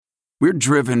We're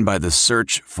driven by the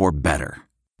search for better.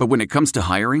 But when it comes to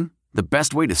hiring, the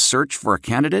best way to search for a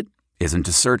candidate isn't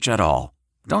to search at all.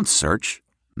 Don't search.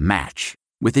 Match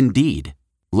with Indeed.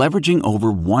 Leveraging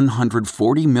over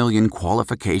 140 million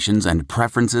qualifications and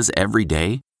preferences every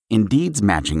day, Indeed's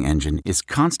matching engine is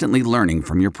constantly learning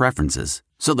from your preferences.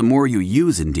 So the more you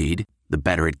use Indeed, the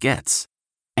better it gets.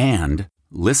 And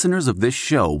listeners of this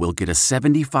show will get a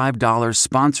 $75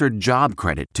 sponsored job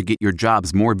credit to get your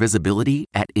jobs more visibility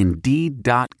at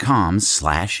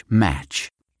Indeed.com/match.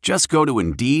 Just go to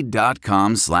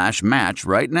Indeed.com/match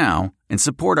right now and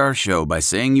support our show by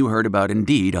saying you heard about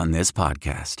Indeed on this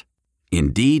podcast.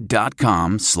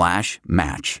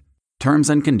 Indeed.com/match. Terms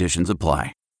and conditions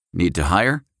apply. Need to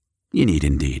hire? You need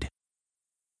Indeed.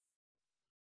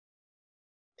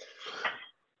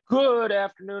 Good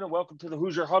afternoon and welcome to the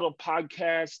Hoosier Huddle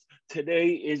podcast. Today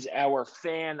is our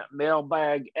fan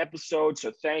mailbag episode, so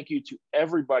thank you to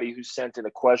everybody who sent in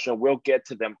a question. We'll get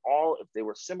to them all. If they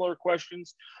were similar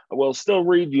questions, we'll still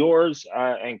read yours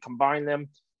and combine them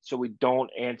so we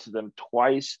don't answer them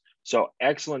twice. So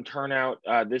excellent turnout.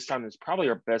 This time is probably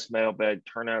our best mailbag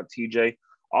turnout, TJ.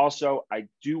 Also, I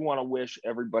do want to wish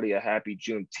everybody a happy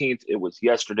Juneteenth. It was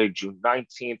yesterday, June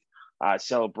 19th.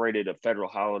 Celebrated a federal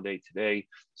holiday today.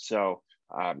 So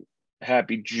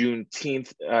happy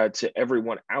Juneteenth to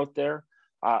everyone out there.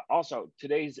 Also,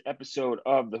 today's episode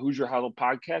of the Hoosier Huddle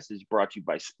podcast is brought to you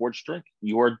by Sports Drink,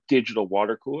 your digital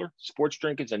water cooler. Sports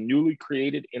Drink is a newly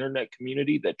created internet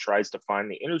community that tries to find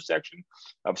the intersection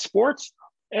of sports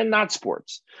and not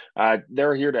sports.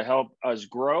 They're here to help us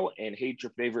grow and hate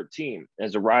your favorite team.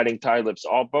 As a rising tide lifts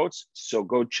all boats, so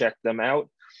go check them out.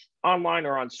 Online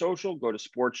or on social, go to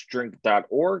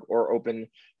sportsdrink.org or open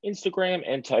Instagram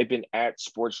and type in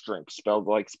 @sportsdrink, spelled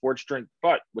like sports drink,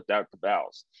 but without the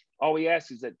vowels. All we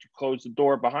ask is that you close the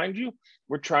door behind you.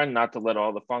 We're trying not to let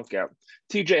all the funk out.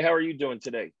 TJ, how are you doing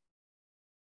today?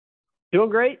 Doing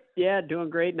great. Yeah,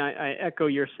 doing great. And I echo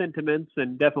your sentiments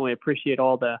and definitely appreciate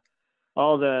all the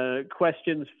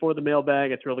questions for the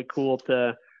mailbag. It's really cool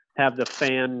to have the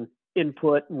fan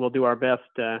input, and we'll do our best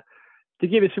to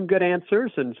give you some good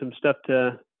answers and some stuff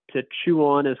to chew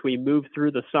on as we move through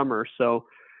the summer. So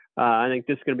I think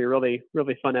this is going to be a really,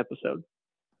 really fun episode.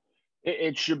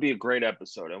 It should be a great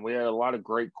episode. And we had a lot of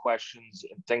great questions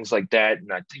and things like that.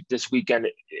 And I think this weekend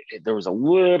there was a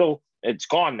little, it's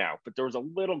gone now, but there was a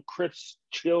little crisp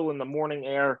chill in the morning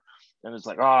air. And it's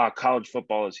like, college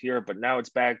football is here. But now it's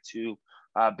back to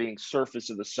being surface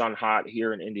of the sun hot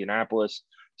here in Indianapolis.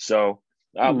 So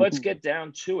let's get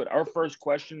down to it. Our first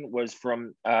question was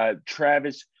from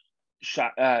Travis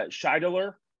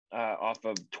Scheidler off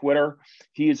of Twitter.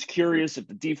 He is curious if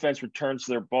the defense returns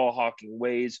to their ball hawking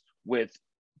ways with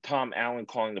Tom Allen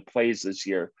calling the plays this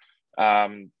year.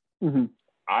 Last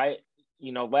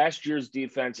year's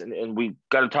defense, and we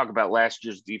got to talk about last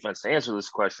year's defense to answer this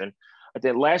question. I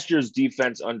think last year's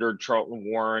defense under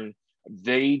Charlton Warren,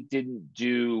 they didn't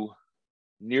do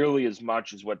nearly as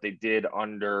much as what they did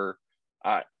under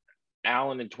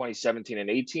Allen in 2017 and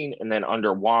 18, and then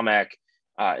under Womack,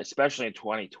 especially in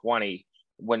 2020,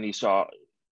 when you saw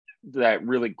that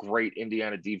really great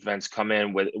Indiana defense come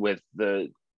in with all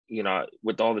the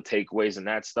takeaways and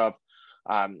that stuff.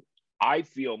 I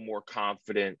feel more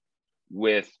confident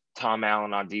with Tom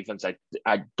Allen on defense.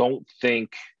 I don't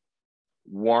think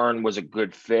Warren was a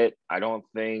good fit. I don't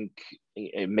think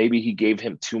maybe he gave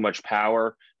him too much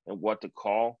power and what to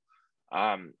call.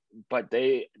 But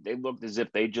they looked as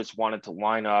if they just wanted to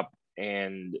line up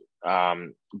and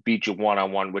beat you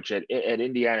one-on-one, which at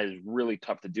Indiana is really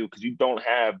tough to do because you don't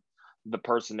have the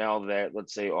personnel that,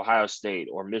 let's say, Ohio State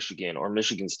or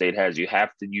Michigan State has. You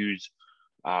have to use,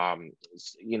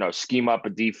 scheme up a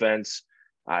defense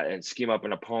and scheme up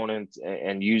an opponent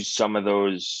and use some of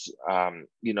those,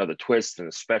 the twists and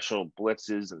the special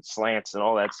blitzes and slants and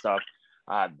all that stuff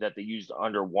that they used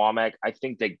under Womack. I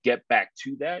think they get back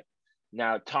to that.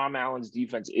 Now, Tom Allen's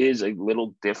defense is a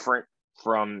little different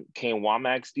from Kane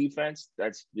Womack's defense.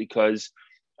 That's because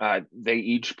they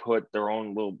each put their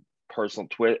own little personal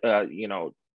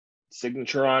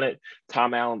signature on it.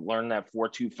 Tom Allen learned that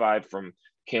 4-2-5 from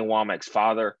Kane Womack's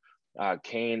father.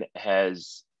 Kane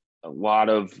has a lot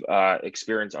of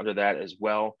experience under that as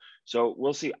well. So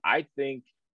we'll see. I think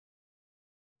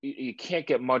you can't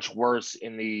get much worse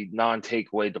in the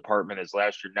non-takeaway department as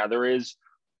last year. Now, there is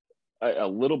a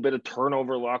little bit of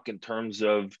turnover luck in terms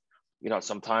of,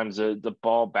 sometimes the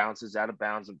ball bounces out of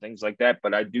bounds and things like that.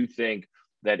 But I do think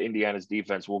that Indiana's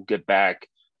defense will get back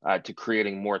to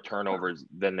creating more turnovers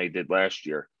than they did last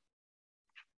year.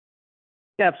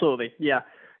 Absolutely. Yeah.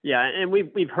 And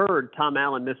we've heard Tom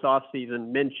Allen this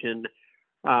offseason mention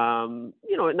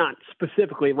Not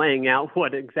specifically laying out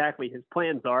what exactly his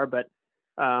plans are, but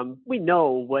we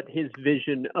know what his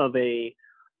vision of a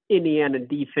Indiana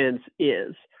defense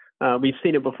is. We've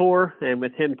seen it before, and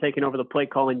with him taking over the play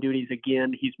calling duties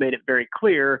again, he's made it very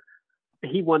clear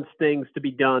he wants things to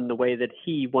be done the way that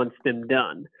he wants them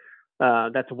done.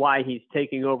 That's why he's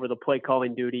taking over the play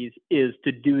calling duties, is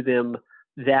to do them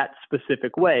that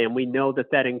specific way. And we know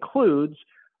that that includes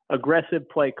aggressive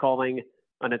play calling,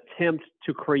 an attempt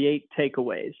to create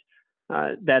takeaways.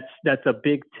 That's a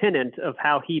big tenet of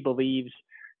how he believes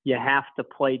you have to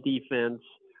play defense,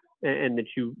 and that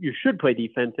you should play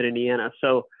defense in Indiana.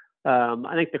 So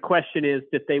I think the question is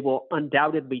that they will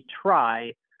undoubtedly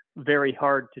try very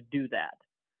hard to do that.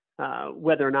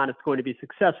 Whether or not it's going to be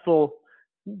successful,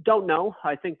 don't know.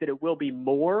 I think that it will be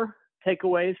more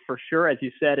takeaways for sure. As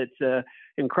you said, it's an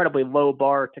incredibly low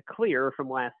bar to clear from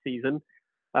last season.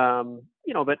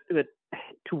 But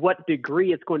to what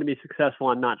degree it's going to be successful,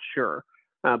 I'm not sure.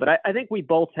 But I think we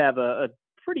both have a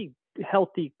pretty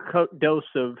healthy dose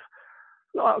of,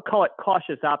 I'll call it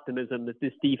cautious optimism, that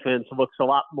this defense looks a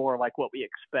lot more like what we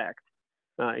expect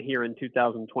here in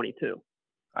 2022.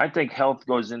 I think health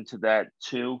goes into that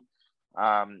too.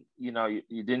 You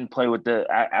didn't play with the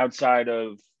outside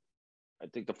of, I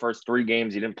think, the first 3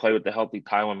 games. You didn't play with the healthy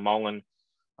Tylen Mullen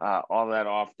all that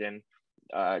often.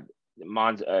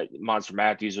 Monster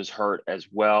Matthews was hurt as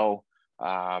well,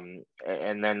 and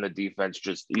then the defense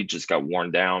just got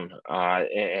worn down.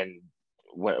 And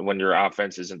when your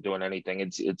offense isn't doing anything,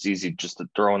 it's easy just to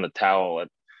throw in the towel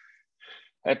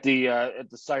at the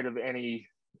sight of any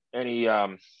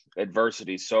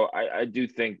adversity. So I do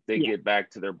think they get back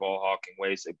to their ball hawking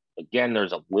ways. Again,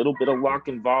 there's a little bit of luck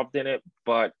involved in it,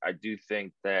 but I do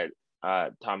think that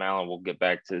Tom Allen will get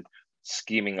back to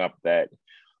scheming up that.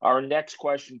 Our next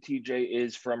question, TJ,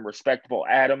 is from Respectable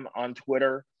Adam on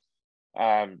Twitter.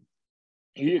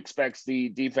 He expects the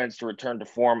defense to return to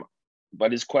form,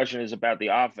 but his question is about the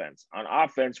offense. On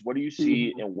offense, what do you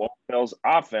see in Walt Bell's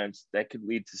offense that could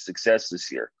lead to success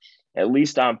this year? At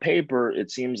least on paper,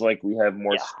 it seems like we have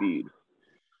more speed.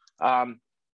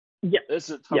 This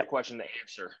is a tough question to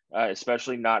answer,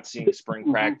 especially not seeing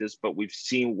spring practice, but we've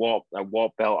seen Walt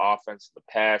Bell offense in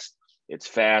the past. It's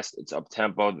fast, it's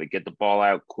up-tempo, they get the ball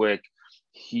out quick.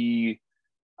 He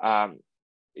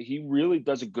really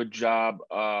does a good job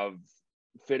of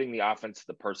fitting the offense to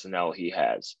the personnel he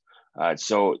has.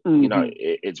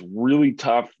 It's really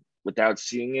tough without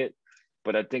seeing it,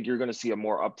 but I think you're going to see a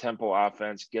more up-tempo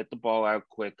offense, get the ball out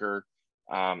quicker,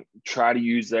 try to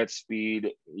use that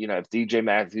speed. If DJ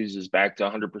Matthews is back to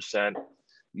 100%,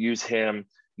 use him,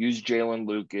 use Jalen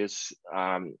Lucas,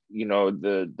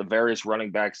 the various running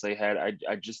backs they had.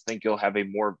 I just think you'll have a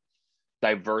more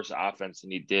diverse offense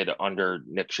than you did under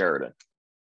Nick Sheridan.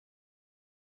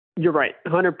 You're right.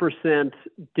 100%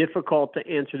 difficult to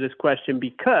answer this question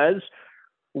because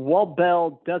Walt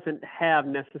Bell doesn't have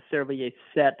necessarily a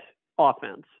set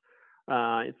offense.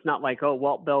 It's not like,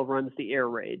 Walt Bell runs the air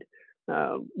raid.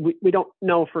 We don't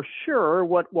know for sure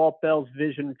what Walt Bell's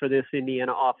vision for this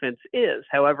Indiana offense is.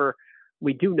 However,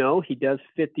 we do know he does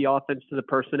fit the offense to the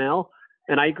personnel.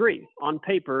 And I agree. On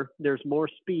paper, there's more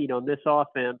speed on this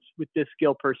offense with this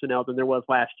skill personnel than there was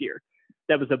last year.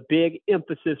 That was a big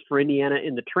emphasis for Indiana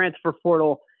in the transfer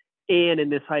portal and in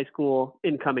this high school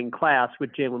incoming class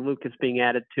with Jalen Lucas being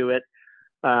added to it,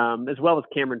 as well as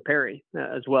Cameron Perry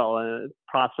as well, a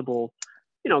possible,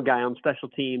 guy on special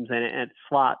teams and at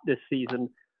slot this season.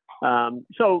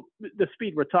 So the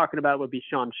speed we're talking about would be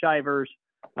Sean Shivers,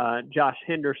 Josh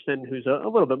Henderson, who's a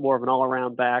little bit more of an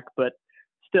all-around back, but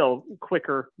still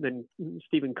quicker than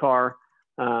Stephen Carr.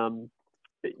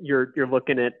 You're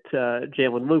looking at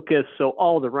Jalen Lucas. So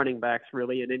all the running backs,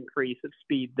 really an increase of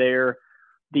speed there.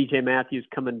 DJ Matthews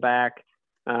coming back.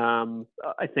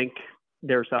 I think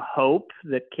there's a hope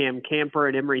that Cam Camper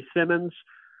and Emory Simmons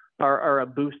are a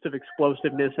boost of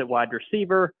explosiveness at wide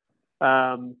receiver.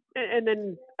 And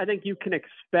then I think you can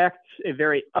expect a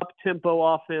very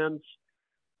up-tempo offense,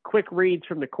 quick reads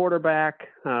from the quarterback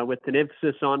with an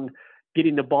emphasis on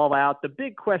getting the ball out. The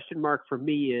big question mark for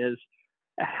me is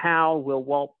how will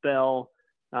Walt Bell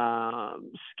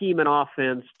scheme an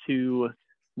offense to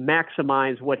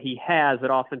maximize what he has at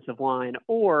offensive line,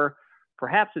 or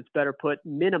perhaps it's better put,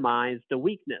 minimize the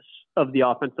weakness of the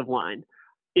offensive line.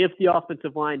 If the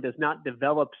offensive line does not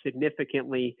develop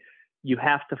significantly, you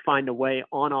have to find a way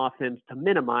on offense to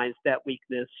minimize that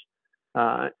weakness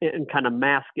and kind of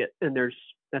mask it. And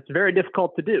that's very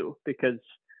difficult to do because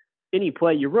any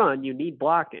play you run, you need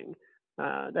blocking.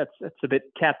 That's a bit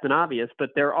Captain Obvious, but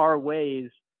there are ways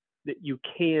that you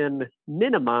can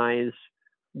minimize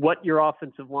what your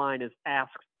offensive line is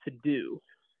asked to do.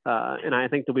 And I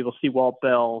think that we will see Walt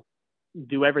Bell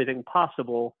do everything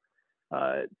possible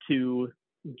to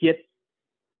get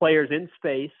players in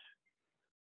space,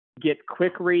 get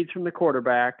quick reads from the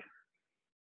quarterback.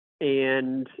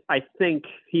 And I think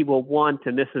he will want,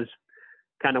 and this is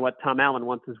kind of what Tom Allen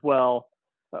wants as well,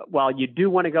 while you do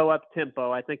want to go up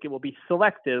tempo, I think it will be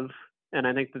selective. And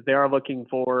I think that they are looking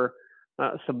for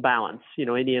some balance.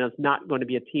 Indiana's not going to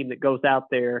be a team that goes out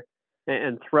there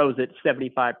and throws it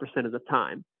 75% of the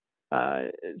time.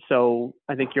 So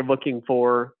I think you're looking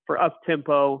for up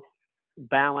tempo,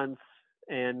 balance,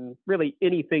 and really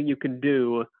anything you can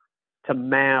do to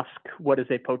mask what is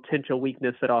a potential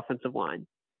weakness at offensive line.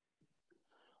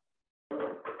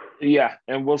 Yeah,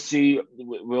 and we'll see.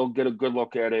 We'll get a good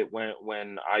look at it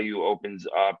when IU opens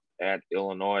up at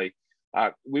Illinois.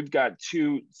 We've got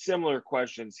two similar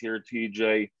questions here,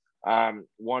 TJ.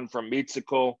 One from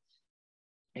Meetsicle.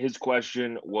 His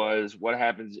question was, what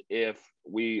happens if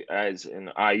we, as an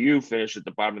IU, finish at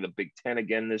the bottom of the Big Ten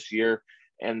again this year?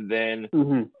 And then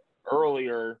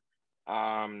earlier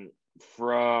from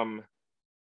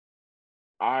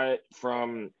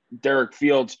Derek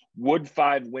Fields, would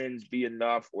 5 wins be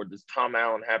enough, or does Tom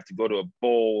Allen have to go to a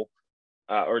bowl,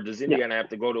 or does Indiana have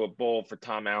to go to a bowl for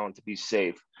Tom Allen to be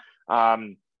safe?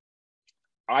 I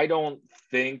don't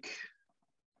think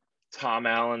Tom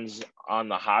Allen's on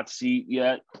the hot seat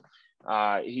yet.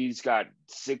 He's got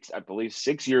 6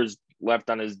 years left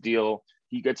on his deal.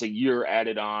 He gets a year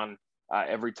added on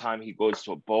every time he goes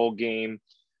to a bowl game.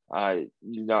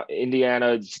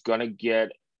 Indiana is going to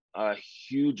get a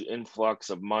huge influx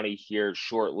of money here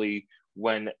shortly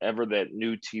whenever that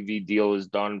new TV deal is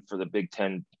done for the Big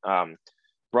Ten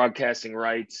broadcasting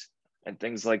rights and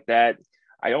things like that.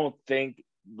 I don't think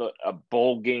a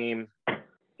bowl game,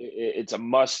 it's a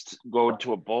must go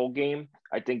to a bowl game.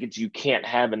 I think you can't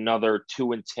have another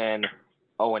 2-10,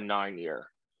 0-9 year.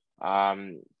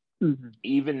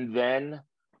 Even then,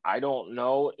 I don't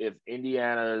know if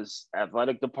Indiana's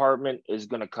athletic department is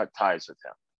going to cut ties with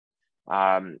him.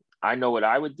 I know what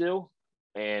I would do,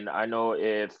 and I know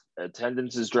if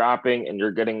attendance is dropping and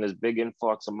you're getting this big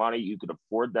influx of money, you could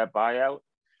afford that buyout,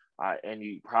 and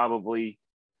you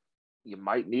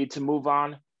might need to move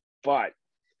on. But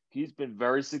he's been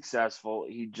very successful.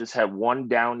 He just had one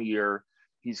down year.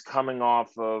 He's coming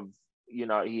off of,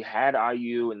 he had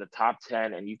IU in the top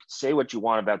 10, and you could say what you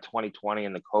want about 2020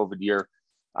 and the COVID year.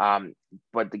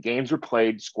 But the games were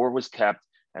played, score was kept,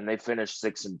 and they finished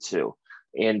 6-2.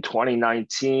 In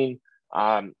 2019,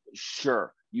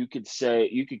 sure,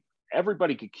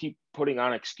 everybody could keep putting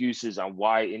on excuses on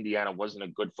why Indiana wasn't a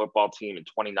good football team in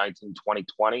 2019,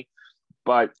 2020,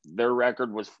 but their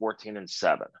record was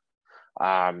 14-7.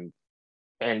 And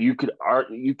you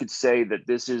could say that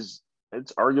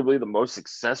it's arguably the most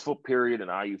successful period in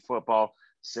IU football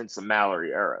since the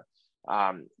Mallory era.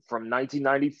 From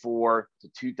 1994 to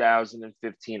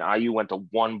 2015, IU went to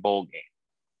one bowl game.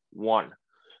 One.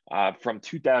 From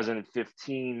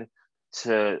 2015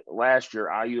 to last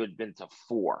year, IU had been to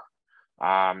 4.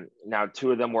 Now,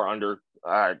 2 of them were under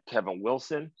Kevin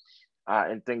Wilson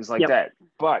and things like that.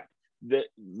 But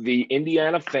the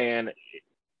Indiana fan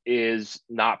is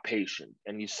not patient.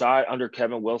 And you saw it under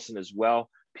Kevin Wilson as well.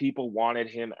 People wanted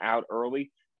him out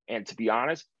early. And to be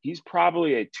honest, he's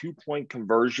probably a 2-point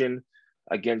conversion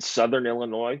against Southern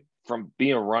Illinois from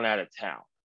being run out of town.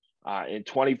 In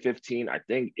 2015, I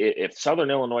think if Southern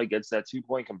Illinois gets that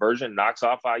 2-point conversion, knocks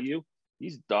off IU,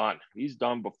 he's done. He's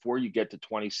done before you get to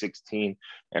 2016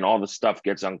 and all the stuff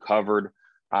gets uncovered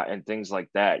and things like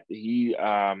that.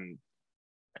 And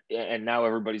now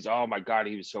everybody's, oh my God,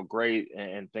 he was so great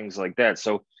and things like that.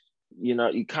 So,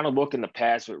 you kind of look in the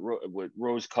past with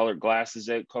rose-colored glasses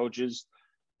at coaches,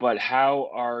 but who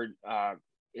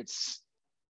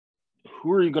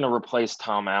are you going to replace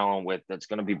Tom Allen with that's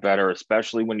going to be better,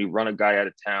 especially when you run a guy out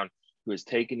of town who has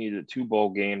taken you to 2 bowl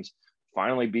games,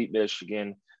 finally beat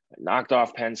Michigan, knocked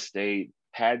off Penn State,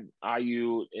 had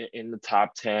IU in the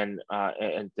top 10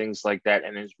 and things like that,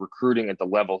 and is recruiting at the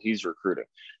level he's recruiting.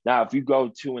 Now, if you go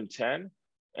 2-10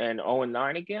 and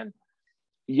 0-9 again,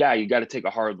 yeah, you got to take a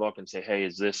hard look and say, hey,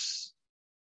 is this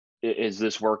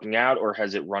working out, or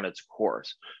has it run its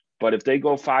course? But if they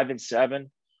go 5-7,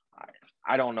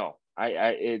 I don't know.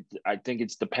 I think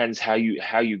it depends how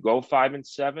you go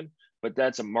 5-7, but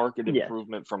that's a market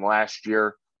improvement from last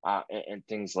year and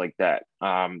things like that.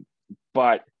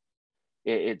 But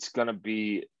it's going to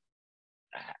be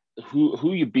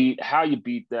who you beat, how you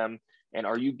beat them, and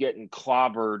are you getting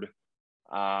clobbered?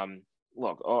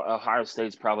 Look, Ohio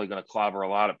State's probably going to clobber a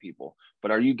lot of people,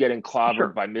 but are you getting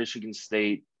clobbered by Michigan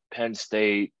State, Penn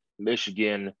State,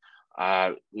 Michigan,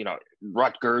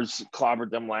 Rutgers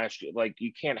clobbered them last year. Like,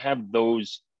 you can't have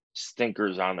those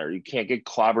stinkers on there. You can't get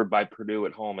clobbered by Purdue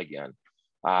at home again.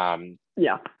 And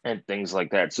things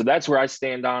like that. So that's where I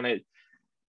stand on it.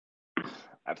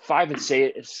 At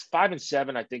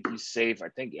 5-7, I think he's safe. I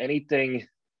think anything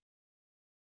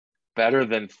better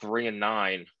than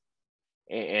 3-9,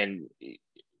 and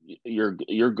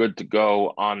you're good to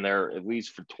go on there, at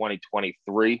least for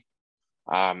 2023.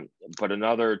 But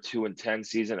another 2-10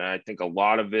 season, and I think a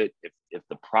lot of it, if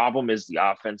the problem is the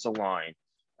offensive line,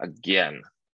 again,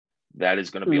 that is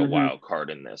going to be a wild card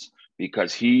in this,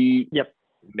 because he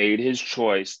made his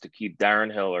choice to keep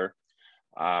Darren Hiller,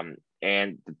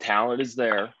 and the talent is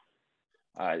there.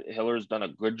 Hiller's done a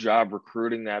good job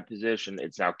recruiting that position.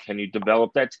 It's now, can you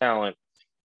develop that talent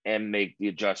and make the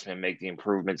adjustment, make the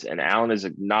improvements? And Allen has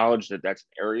acknowledged that that's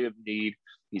an area of need.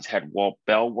 He's had Walt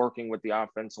Bell working with the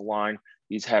offensive line.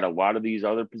 He's had a lot of these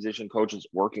other position coaches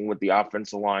working with the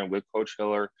offensive line with Coach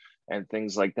Hiller and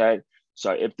things like that.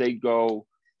 So if they go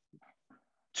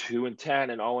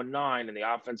 2-10 and 0-9, and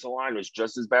the offensive line was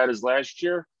just as bad as last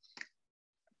year,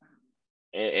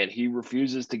 and he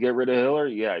refuses to get rid of Hiller,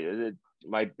 it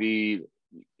might be,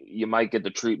 you might get the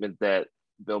treatment that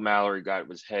Bill Mallory got,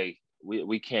 was, hey,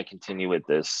 we can't continue with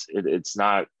this. It's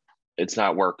not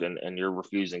working, and you're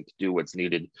refusing to do what's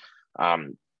needed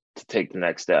to take the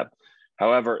next step.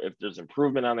 However, if there's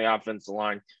improvement on the offensive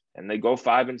line and they go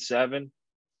 5-7,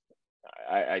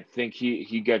 I think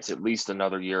he gets at least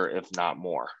another year, if not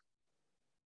more.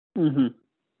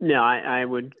 No, I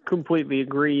would completely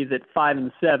agree that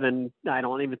 5-7, I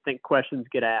don't even think questions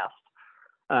get asked.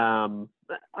 I'm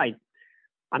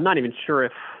not even sure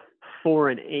if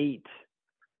 4-8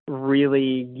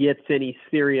 really gets any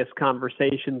serious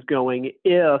conversations going.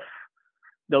 If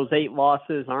those 8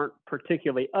 losses aren't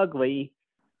particularly ugly,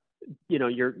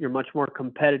 you're much more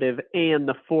competitive, and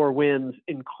the 4 wins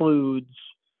includes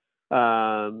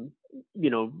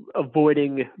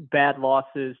avoiding bad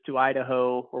losses to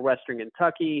Idaho or Western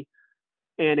Kentucky,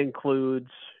 and includes,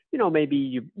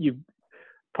 maybe you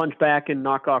punch back and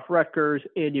knock off Rutgers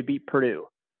and you beat Purdue.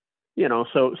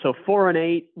 So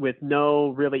 4-8 with no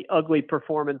really ugly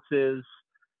performances,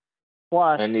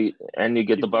 plus and you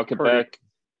get the bucket back.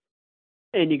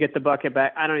 And you get the bucket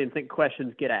back. I don't even think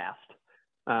questions get asked.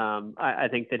 I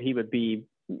think that he would be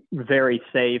very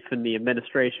safe, and the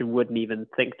administration wouldn't even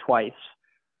think twice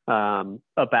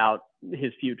about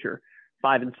his future.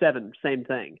 5-7, same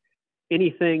thing.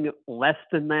 Anything less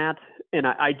than that, and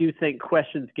I do think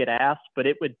questions get asked, but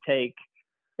it would take,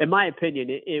 in my opinion,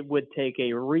 it would take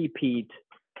a repeat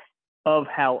of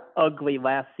how ugly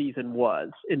last season was,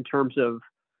 in terms of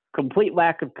complete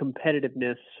lack of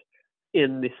competitiveness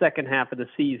in the second half of the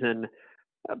season,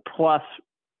 plus,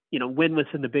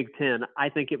 winless in the Big Ten. I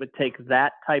think it would take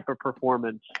that type of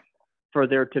performance for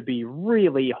there to be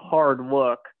really hard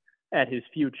look at his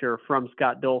future from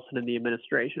Scott Dolson and the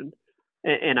administration.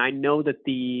 And I know that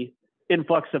the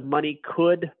influx of money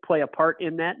could play a part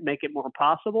in that, make it more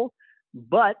possible,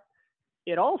 but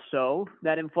it also,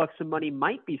 that influx of money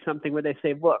might be something where they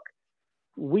say, look,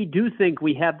 we do think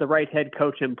we have the right head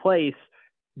coach in place.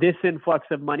 This influx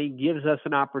of money gives us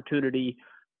an opportunity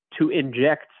to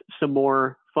inject some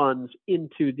more funds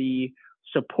into the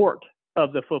support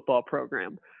of the football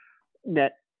program.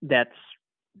 That's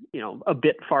a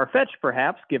bit far-fetched,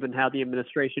 perhaps, given how the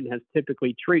administration has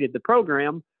typically treated the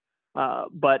program.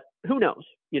 But who knows?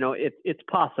 It's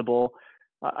possible.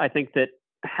 I think that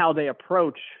how they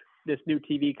approach this new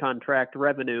TV contract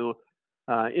revenue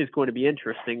is going to be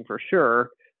interesting for sure.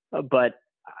 But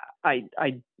I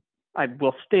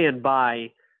will stand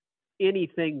by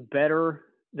anything better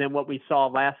than what we saw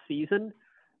last season.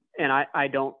 And I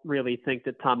don't really think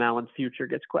that Tom Allen's future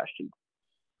gets questioned.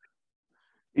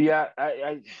 Yeah,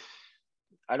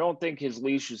 I don't think his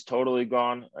leash is totally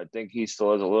gone. I think he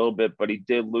still has a little bit, but he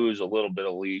did lose a little bit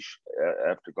of leash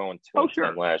after going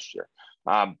 2-10 last year.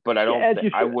 But I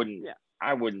don't.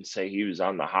 I wouldn't say he was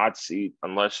on the hot seat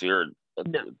unless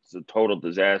it's a total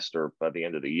disaster by the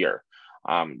end of the year.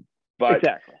 But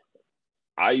exactly.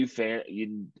 IU fan,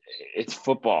 it's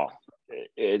football.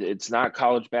 It's not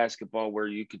college basketball where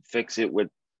you could fix it with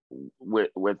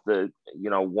the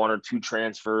 1 or 2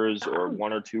 transfers or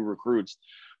 1 or 2 recruits.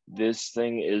 This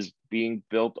thing is being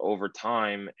built over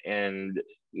time, and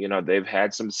they've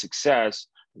had some success,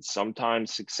 and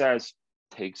sometimes success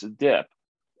takes a dip,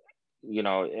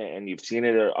 and you've seen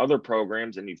it at other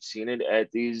programs, and you've seen it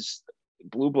at these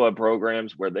blue blood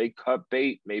programs where they cut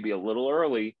bait maybe a little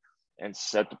early and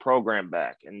set the program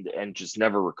back and just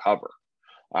never recover.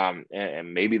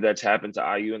 And maybe that's happened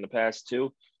to IU in the past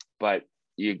too, but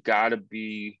you got to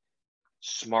be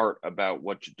smart about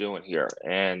what you're doing here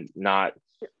and not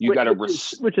you got to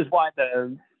which is why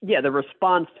the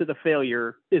response to the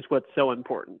failure is what's so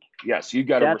important. Yes, you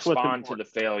got to respond to the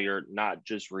failure, not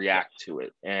just react to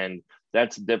it. And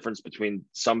that's the difference between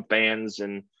some fans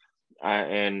and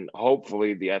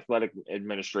hopefully the athletic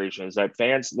administration is that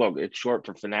fans, look, it's short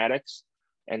for fanatics,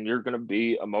 and you're going to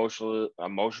be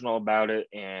emotional about it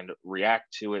and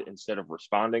react to it instead of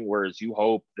responding. Whereas you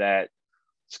hope that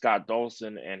Scott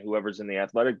Dolson and whoever's in the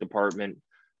athletic department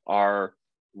are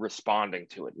responding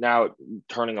to it. Now,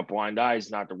 turning a blind eye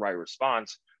is not the right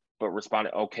response, but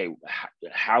responding, okay,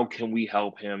 how can we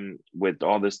help him with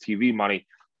all this TV money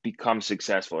become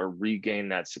successful or regain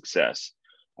that success?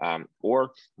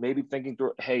 Or maybe thinking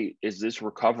through, hey, is this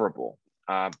recoverable?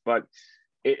 But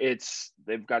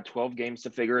they've got 12 games to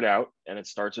figure it out, and it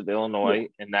starts with Illinois,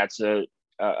 and that's a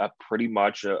pretty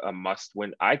much a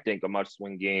must-win. I think a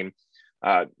must-win game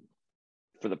for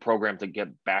the program to get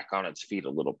back on its feet a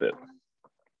little bit.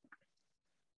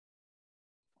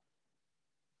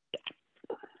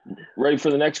 Ready for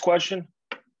the next question?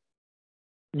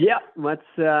 Yeah, let's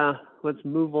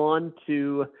move on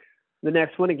to the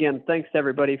next one. Again, thanks to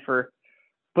everybody for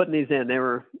putting these in. They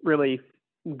were really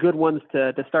good ones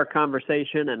to start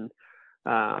conversation, and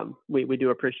we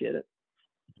do appreciate it.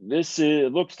 This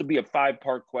looks to be a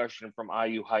 5-part question from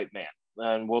IU Hype Man,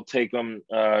 and we'll take them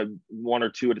one or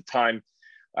two at a time.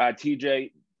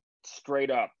 TJ,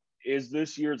 straight up, is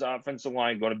this year's offensive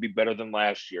line going to be better than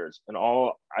last year's? And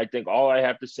all I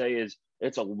have to say is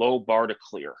it's a low bar to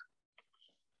clear.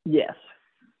 Yes.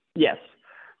 Yeah,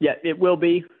 it will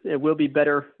be. It will be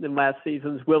better than last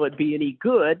season's. Will it be any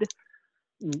good?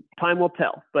 Time will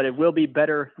tell, but it will be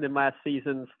better than last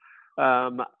season's. I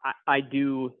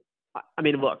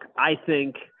mean, look, I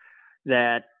think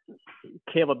that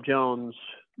Caleb Jones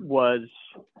was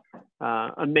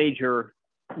a major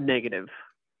negative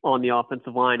on the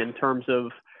offensive line in terms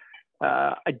of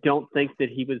I don't think that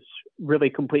he was really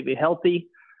completely healthy.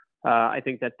 I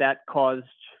think that caused,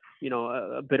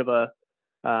 a bit of a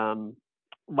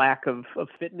lack of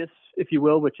fitness, if you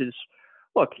will, which is,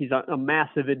 look, he's a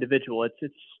massive individual.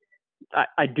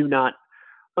 I do not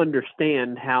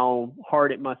understand how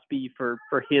hard it must be for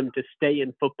him to stay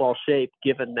in football shape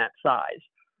given that size.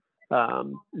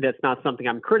 That's not something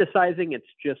I'm criticizing. It's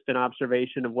just an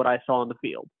observation of what I saw on the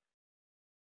field.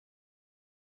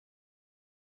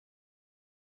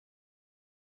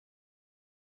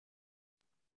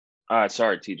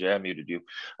 Sorry, TJ, I muted you.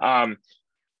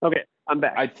 Okay, I'm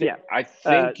back. I think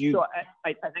So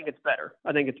I think it's better.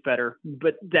 I think it's better,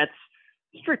 but that's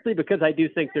strictly because I do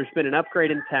think there's been an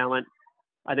upgrade in talent.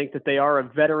 I think that they are a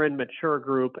veteran, mature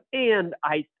group, and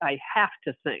I have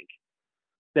to think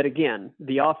that, again,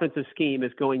 the offensive scheme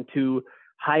is going to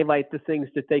highlight the things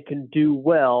that they can do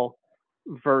well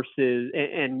versus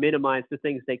and minimize the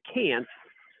things they can't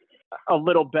a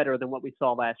little better than what we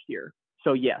saw last year.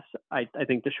 So, yes, I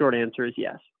think the short answer is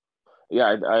yes.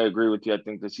 Yeah, I agree with you. I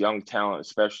think this young talent,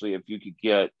 especially if you could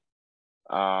get,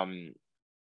 DJ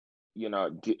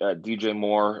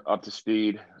Moore up to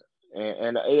speed,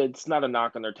 and it's not a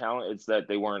knock on their talent. It's that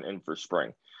they weren't in for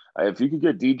spring. If you could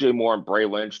get DJ Moore and Bray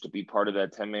Lynch to be part of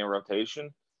that 10-man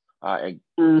rotation and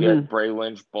get Bray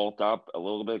Lynch bulked up a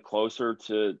little bit closer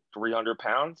to 300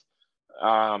 pounds,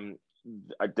 I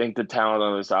think the talent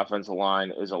on this offensive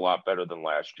line is a lot better than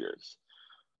last year's.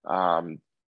 And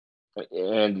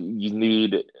you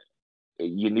need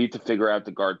to figure out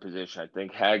the guard position. I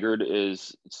think Haggard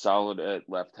is solid at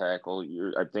left tackle.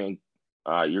 I think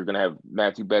you're going to have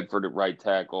Matthew Bedford at right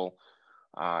tackle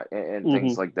and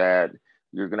things like that.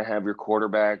 You're going to have your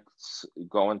quarterbacks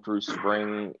going through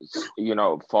spring,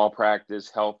 fall practice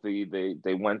healthy.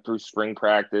 They went through spring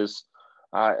practice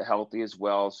healthy as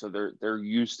well, so they're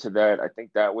used to that. I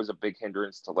think that was a big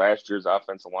hindrance to last year's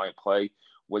offensive line play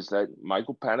was that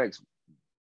Michael Penix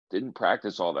didn't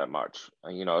practice all that much.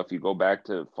 If you go back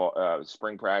to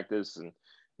spring practice and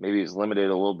maybe he's limited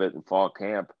a little bit in fall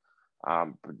camp,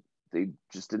 but they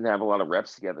just didn't have a lot of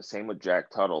reps together. Same with Jack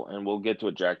Tuttle, and we'll get to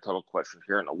a Jack Tuttle question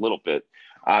here in a little bit.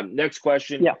 Next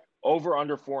question, over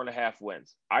under 4.5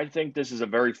 wins. I think this is a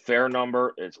very fair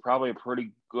number. It's probably a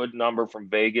pretty good number from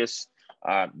Vegas.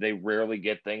 They rarely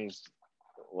get things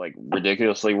like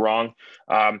ridiculously wrong.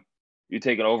 You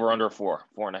take an over under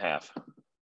 4.5.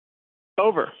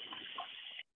 Over.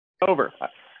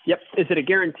 Yep. Is it a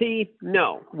guarantee?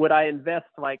 No. Would I invest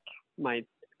like the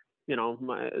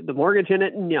mortgage in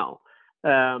it? No.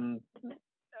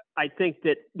 I think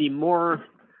that the more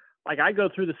I go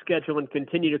through the schedule and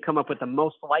continue to come up with the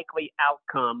most likely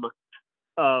outcome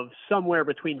of somewhere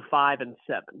between 5 and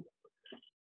 7.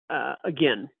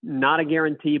 again, not a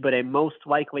guarantee, but a most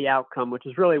likely outcome, which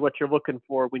is really what you're looking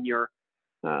for when you're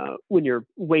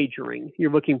wagering.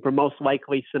 You're looking for most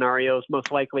likely scenarios,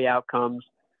 most likely outcomes.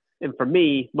 And for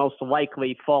me, most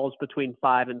likely falls between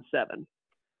 5 and 7.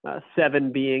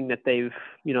 7 being that they've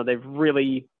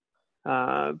really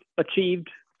achieved,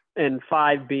 and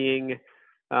 5 being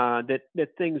that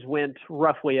things went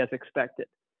roughly as expected.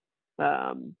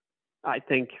 I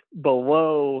think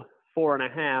below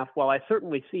 4.5, while I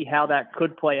certainly see how that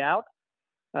could play out,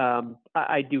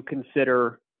 I do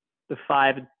consider the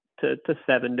 5 to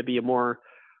 7 to be a more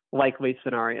likely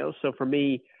scenario. So for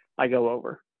me, I go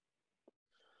over.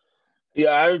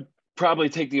 Yeah, I would probably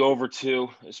take the over too,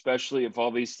 especially if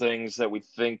all these things that we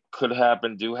think could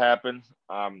happen do happen.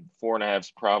 4.5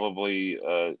 is probably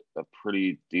a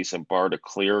pretty decent bar to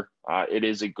clear. It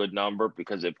is a good number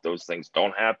because if those things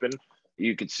don't happen,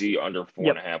 you could see under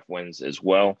 4.5 wins as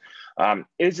well.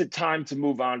 Is it time to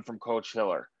move on from Coach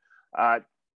Hiller?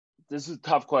 This is a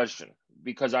tough question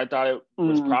because I thought it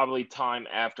was probably time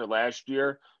after last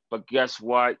year, but guess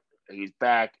what? He's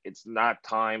back. It's not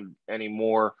time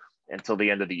anymore until the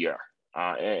end of the year.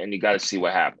 And you got to see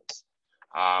what happens.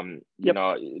 You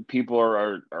know, people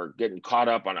are getting caught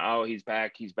up on, oh, he's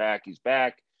back.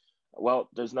 Well,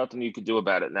 there's nothing you can do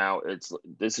about it now.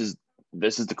 This is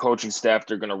the coaching staff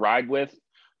they're going to ride with.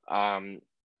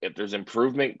 If there's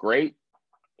improvement, great.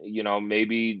 You know,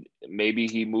 maybe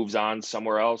he moves on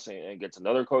somewhere else and gets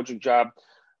another coaching job.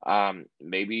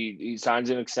 Maybe he signs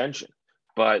an extension.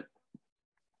 But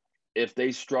if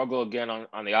they struggle again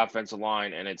on the offensive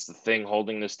line and it's the thing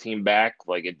holding this team back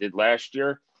like it did last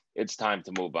year, it's time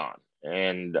to move on.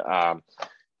 And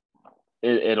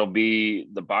it'll be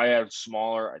the buyout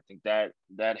smaller. I think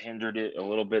that hindered it a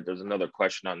little bit. There's another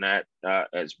question on that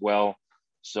as well.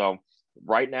 So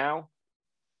right now,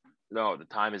 no, the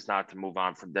time is not to move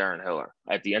on from Darren Hiller.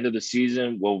 At the end of the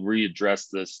season, we'll readdress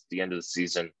this at the end of the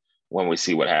season when we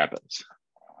see what happens.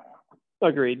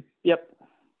 Agreed. Yep.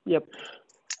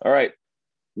 All right.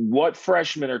 What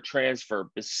freshman or transfer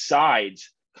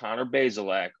besides Connor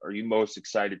Bazelak are you most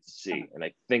excited to see? And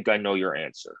I think I know your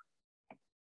answer.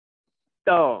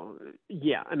 Oh,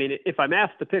 yeah. I mean, if I'm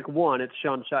asked to pick one, it's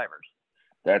Shaun Shivers.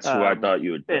 That's who I thought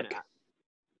you would pick.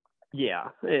 Yeah.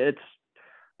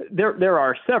 There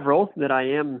are several that I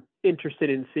am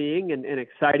interested in seeing and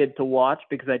excited to watch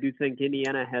because I do think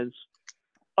Indiana has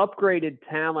upgraded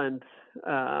talent,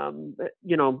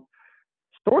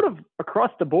 sort of across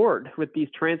the board with these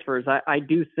transfers. I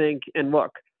do think, and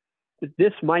look,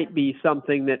 this might be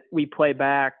something that we play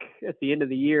back at the end of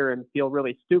the year and feel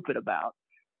really stupid about.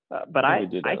 But I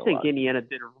think Indiana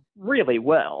did really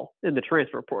well in the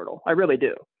transfer portal. I really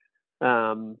do.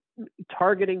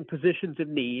 Targeting positions of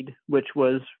need, which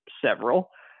was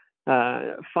several,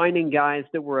 finding guys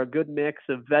that were a good mix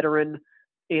of veteran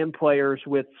and players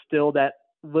with still that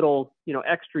little,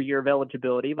 extra year of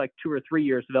eligibility, like 2 or 3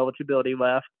 years of eligibility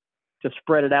left to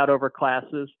spread it out over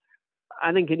classes.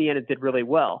 I think Indiana did really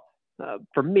well.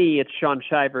 For me, it's Shaun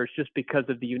Shivers just because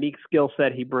of the unique skill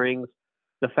set he brings.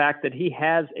 The fact that he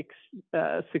has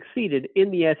succeeded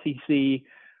in the SEC,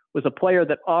 was a player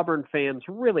that Auburn fans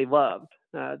really loved.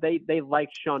 They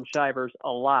liked Shaun Shivers a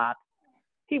lot.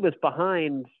 He was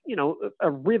behind,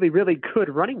 a really, really good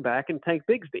running back in Tank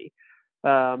Bigsby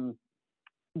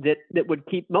that would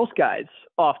keep most guys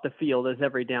off the field as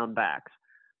every down backs.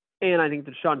 And I think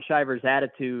that Shaun Shivers'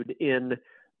 attitude in,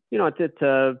 it's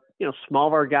a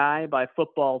smaller guy by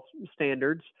football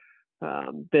standards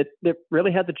that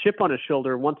really had the chip on his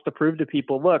shoulder, wants to prove to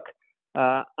people, look,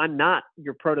 I'm not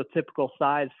your prototypical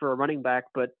size for a running back,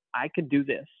 but I can do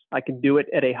this. I can do it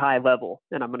at a high level,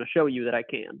 and I'm going to show you that I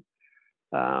can.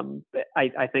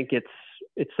 I think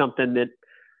it's something that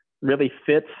really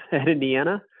fits at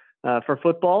Indiana for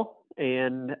football,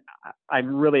 and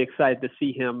I'm really excited to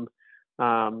see him,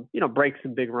 break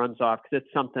some big runs off because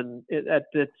it's something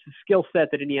it's a skill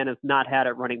set that Indiana's not had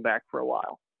at running back for a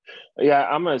while. Yeah,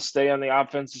 I'm going to stay on the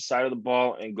offensive side of the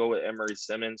ball and go with Emery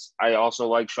Simmons. I also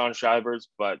like Shaun Shivers,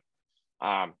 but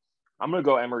I'm going to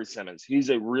go Emery Simmons. He's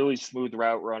a really smooth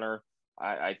route runner.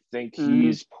 I think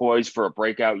he's poised for a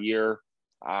breakout year.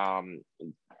 And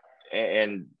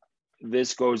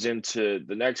this goes into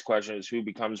the next question is who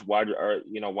becomes wide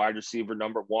receiver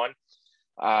number one.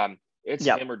 It's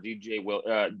him or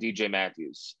DJ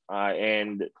Matthews.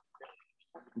 And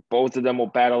both of them will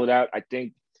battle it out. I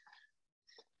think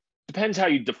depends how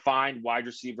you define wide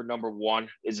receiver number one.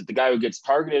 Is it the guy who gets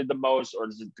targeted the most, or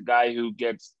is it the guy who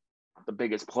gets the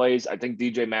biggest plays? I think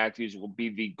DJ Matthews will be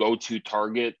the go-to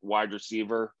target wide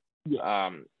receiver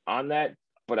on that.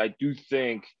 But I do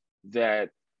think that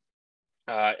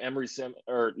Emery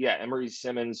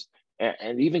Simmons,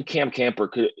 and even Cam Camper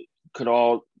could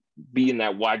all be in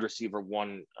that wide receiver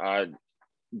one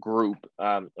group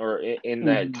or in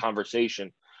that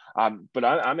conversation. But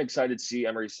I'm excited to see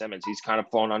Emery Simmons. He's kind of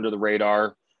flown under the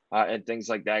radar and things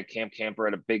like that. Cam Camper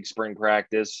had a big spring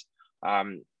practice,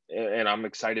 and I'm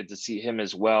excited to see him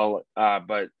as well.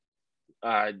 But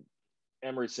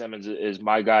Emery Simmons is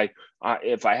my guy.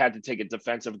 If I had to take a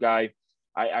defensive guy,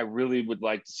 I really would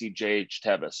like to see J.H.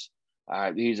 Tevis.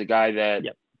 He's a guy that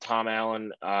Tom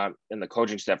Allen and the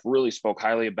coaching staff really spoke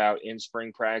highly about in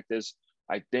spring practice.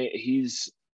 I think he's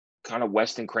kind of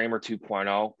Weston Kramer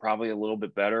 2.0, probably a little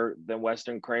bit better than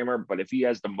Weston Kramer. But if he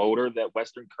has the motor that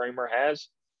Weston Kramer has,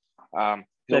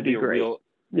 he'll be a great.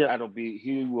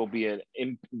 He will be a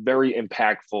very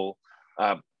impactful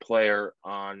player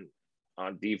on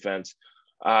defense.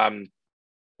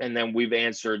 And then we've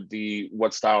answered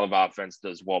what style of offense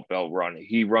does Walt Bell run?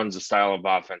 He runs a style of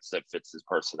offense that fits his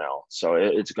personnel. So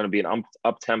it's going to be an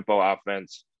up-tempo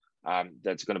offense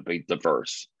that's going to be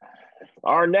diverse.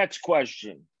 Our next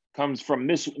question comes from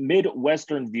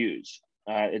Midwestern Views.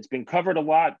 It's been covered a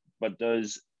lot, but do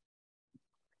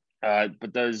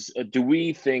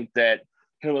we think that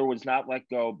Hiller was not let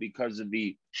go because of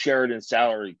the Sheridan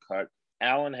salary cut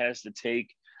Allen had to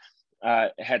take,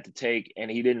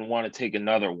 and he didn't want to take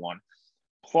another one?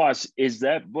 Plus, is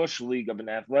that Bush League of an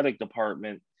athletic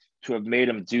department to have made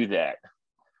him do that?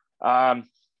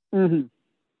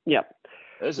 Yeah.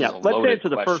 This is a loaded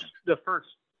question.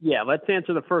 Let's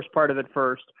answer the first part of it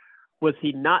first. Was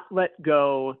he not let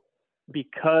go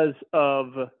because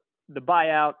of the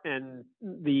buyout and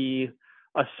the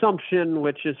assumption,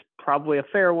 which is probably a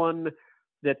fair one,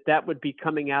 that would be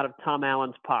coming out of Tom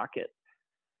Allen's pocket?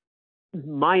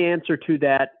 My answer to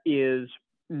that is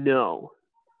no.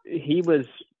 He was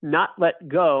not let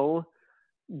go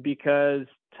because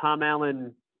Tom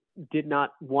Allen did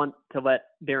not want to let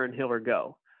Darren Hiller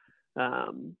go.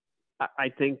 I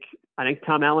think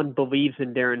Tom Allen believes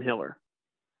in Darren Hiller,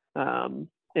 and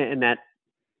that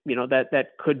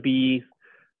could be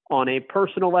on a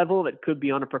personal level, it could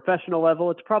be on a professional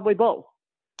level. It's probably both.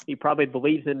 He probably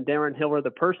believes in Darren Hiller,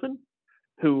 the person,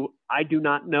 who I do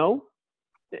not know.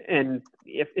 And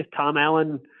if Tom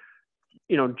Allen,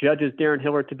 judges Darren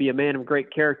Hiller to be a man of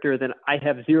great character, then I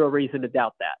have zero reason to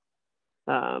doubt that.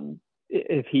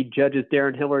 If he judges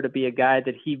Darren Hiller to be a guy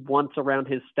that he wants around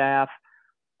his staff,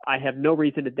 I have no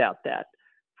reason to doubt that.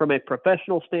 From a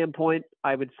professional standpoint,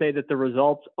 I would say that the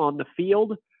results on the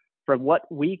field, from what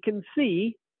we can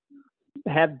see,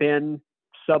 have been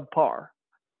subpar.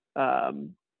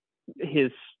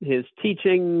 His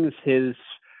teachings, his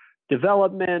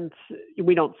development,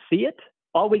 we don't see it.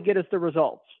 All we get is the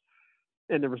results,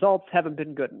 and the results haven't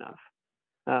been good enough.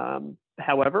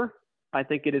 However, I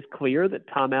think it is clear that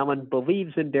Tom Allen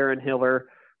believes in Darren Hiller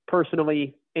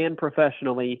personally and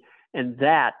professionally, and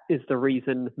that is the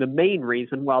main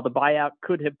reason, while the buyout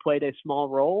could have played a small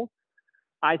role,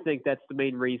 I think that's the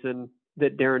main reason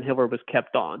that Darren Hiller was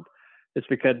kept on. It's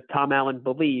because Tom Allen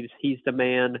believes he's the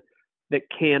man that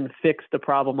can fix the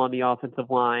problem on the offensive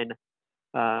line.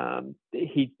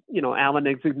 Allen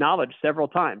has acknowledged several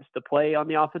times the play on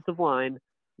the offensive line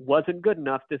wasn't good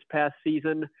enough this past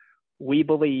season. We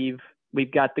believe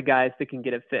we've got the guys that can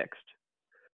get it fixed.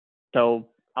 So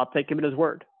I'll take him at his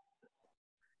word.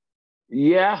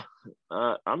 Yeah,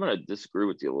 I'm going to disagree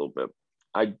with you a little bit.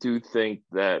 I do think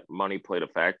that money played a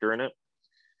factor in it.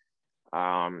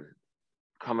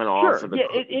 Coming off of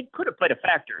it could have played a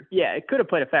factor. Yeah, it could have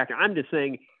played a factor. I'm just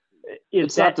saying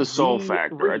it's not the sole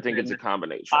factor. I think it's a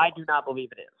combination. I do not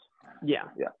believe it is. Yeah.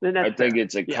 I think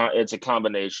it's a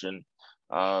combination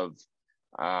of,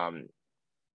 Allen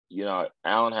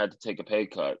had to take a pay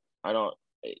cut.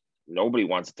 Nobody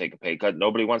wants to take a pay cut.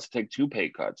 Nobody wants to take two pay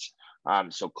cuts.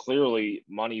 So clearly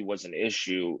money was an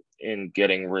issue in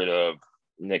getting rid of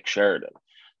Nick Sheridan.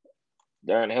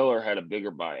 Darren Hiller had a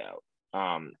bigger buyout.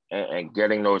 And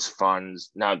getting those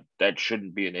funds, now that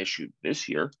shouldn't be an issue this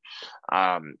year.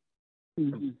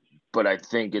 But I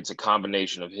think it's a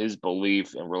combination of his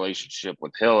belief and relationship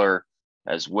with Hiller,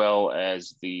 as well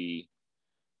as the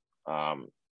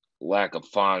lack of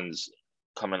funds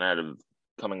coming out of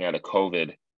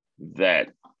COVID that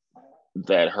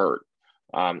hurt.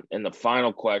 And the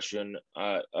final question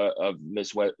of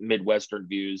Midwestern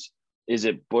Views, is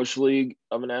it Bush League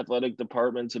of an athletic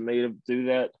department to made him do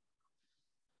that?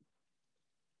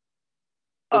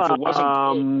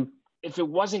 If it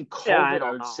wasn't COVID,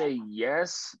 I would say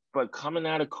yes. But coming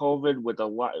out of COVID with a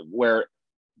lot where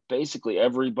basically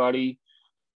everybody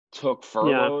took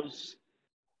furloughs,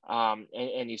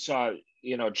 and you saw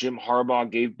Jim Harbaugh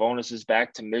gave bonuses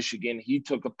back to Michigan. He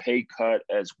took a pay cut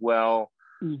as well,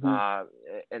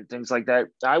 and things like that.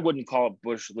 I wouldn't call it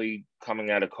Bush League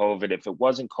coming out of COVID. If it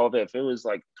wasn't COVID, if it was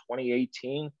like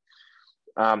 2018,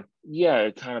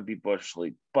 it'd kind of be Bush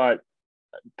League. But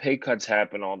pay cuts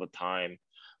happen all the time,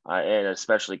 and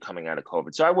especially coming out of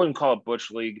COVID. So I wouldn't call it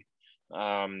Bush League.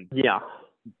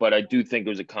 But I do think it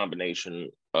was a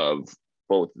combination of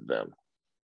both of them.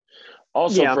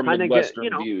 Also, from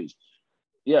Midwestern views.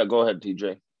 Yeah, go ahead,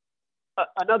 TJ.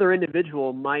 Another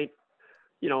individual might,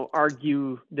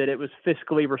 argue that it was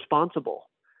fiscally responsible.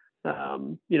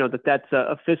 That's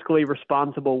a fiscally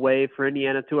responsible way for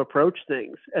Indiana to approach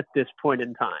things at this point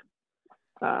in time.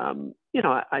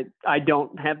 I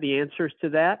don't have the answers to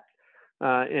that.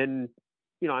 And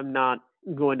I'm not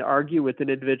going to argue with an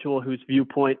individual whose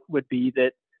viewpoint would be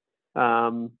that,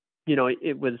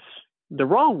 it was the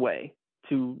wrong way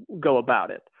to go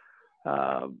about it.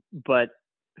 But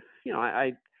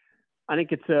I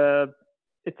think it's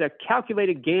a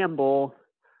calculated gamble,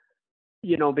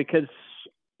 because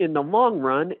in the long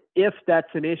run, if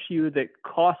that's an issue that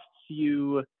costs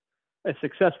you a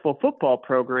successful football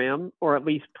program, or at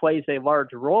least plays a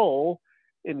large role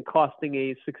in costing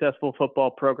a successful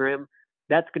football program,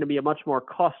 that's going to be a much more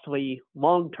costly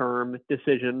long-term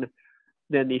decision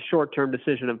than the short-term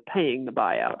decision of paying the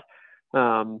buyout.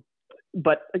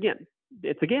 But again,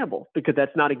 it's a gamble because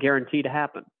that's not a guarantee to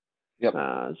happen. Yep.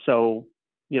 So,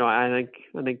 I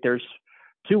think there's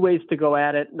two ways to go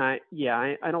at it. And I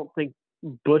don't think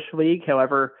Bush League,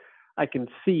 however, I can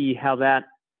see how that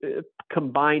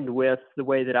combined with the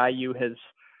way that IU has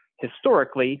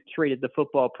historically treated the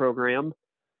football program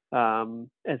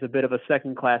as a bit of a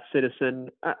second-class citizen,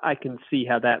 I can see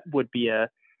how that would be a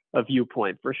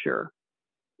viewpoint for sure.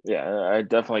 Yeah, I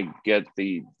definitely get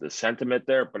the sentiment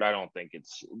there, but I don't think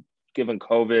it's, given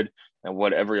COVID and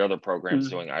what every other program's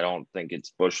doing, I don't think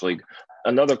it's Bush League.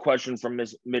 Another question from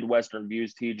Midwestern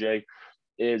Views, TJ,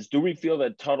 is do we feel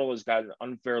that Tuttle has gotten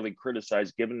unfairly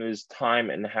criticized given his time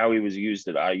and how he was used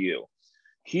at IU?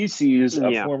 He sees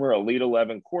a former Elite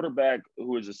 11 quarterback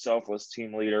who is a selfless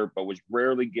team leader, but was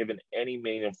rarely given any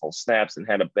meaningful snaps and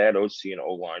had a bad OC and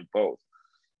O-line both.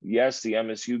 Yes, the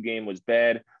MSU game was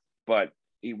bad, but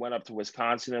he went up to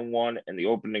Wisconsin and won, and the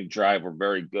opening drive were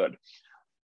very good.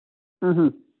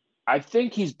 I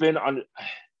think he's been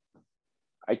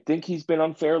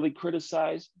unfairly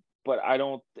criticized, but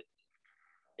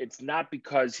it's not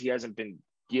because he hasn't been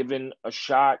given a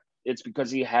shot. It's because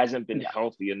he hasn't been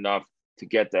healthy enough to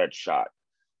get that shot.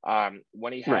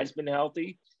 When he has been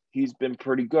healthy, he's been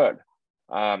pretty good.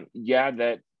 That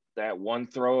one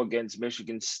throw against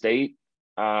Michigan State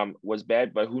was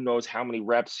bad, but who knows how many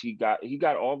reps he got. He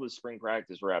got all the spring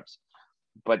practice reps,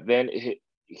 but then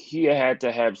he had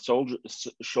to have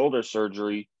shoulder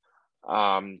surgery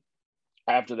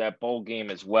after that bowl game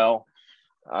as well.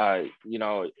 And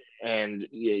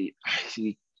you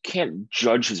can't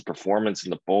judge his performance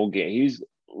in the bowl game. He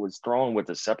was throwing with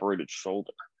a separated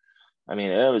shoulder. I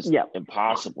mean, it was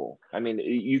impossible. I mean,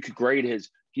 you could grade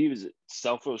he was a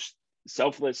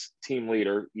selfless team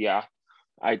leader. Yeah.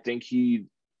 I think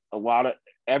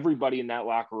everybody in that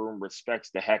locker room respects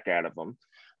the heck out of him.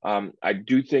 I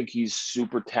do think he's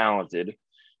super talented.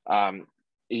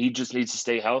 He just needs to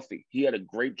stay healthy. He had a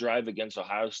great drive against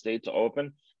Ohio State to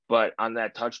open, but on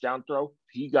that touchdown throw,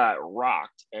 he got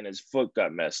rocked and his foot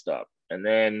got messed up. And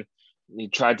then he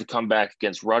tried to come back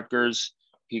against Rutgers.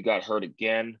 He got hurt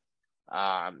again.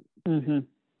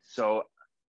 So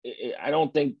I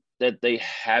don't think that they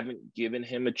haven't given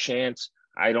him a chance.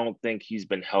 I don't think he's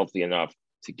been healthy enough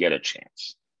to get a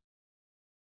chance.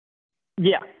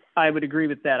 Yeah, I would agree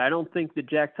with that. I don't think that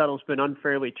Jack Tuttle's been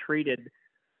unfairly treated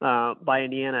by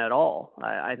Indiana at all.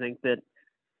 I think that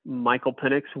Michael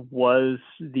Penix was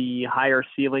the higher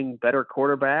ceiling, better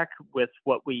quarterback with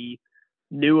what we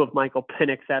knew of Michael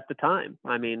Penix at the time.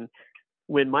 I mean,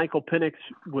 when Michael Penix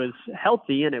was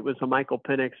healthy, and it was a Michael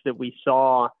Penix that we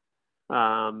saw,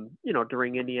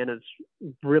 during Indiana's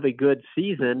really good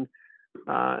season,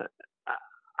 I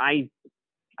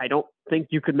don't think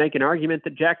you could make an argument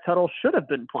that Jack Tuttle should have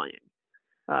been playing.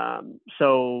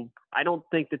 So I don't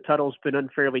think that Tuttle's been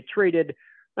unfairly treated.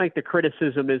 I think the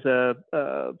criticism is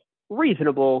a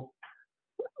reasonable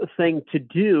thing to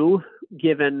do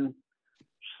given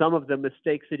some of the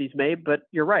mistakes that he's made. But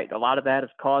you're right. A lot of that is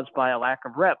caused by a lack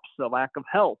of reps, a lack of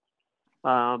health.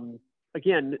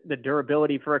 Again, the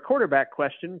durability for a quarterback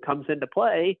question comes into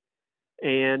play.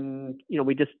 And,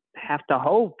 we just have to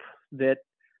hope that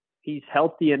he's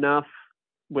healthy enough,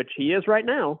 which he is right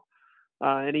now.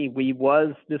 And he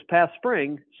was this past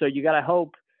spring. So you got to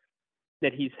hope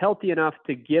that he's healthy enough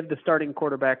to give the starting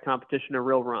quarterback competition a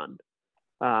real run,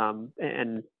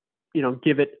 and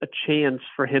give it a chance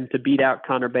for him to beat out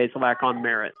Connor Bazelak on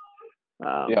merit.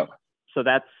 So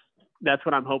that's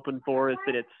what I'm hoping for, is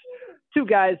that it's two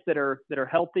guys that are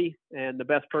healthy and the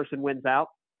best person wins out.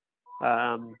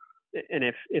 And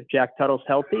if Jack Tuttle's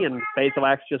healthy and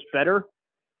Bazelak's just better,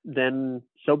 then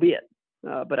so be it.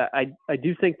 But I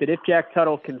do think that if Jack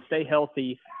Tuttle can stay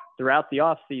healthy throughout the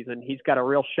offseason, he's got a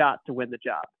real shot to win the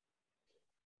job.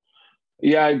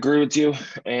 Yeah, I agree with you.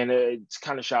 And it's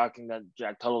kind of shocking that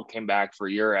Jack Tuttle came back for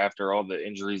a year after all the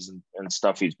injuries and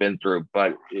stuff he's been through.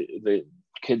 But the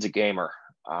kid's a gamer.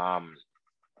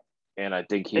 And I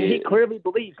think he clearly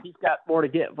believes he's got more to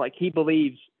give. Like, he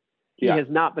believes he has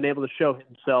not been able to show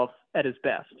himself at his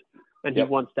best, and he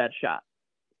wants that shot.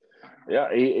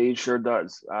 Yeah, he sure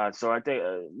does. So I think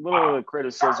a little of the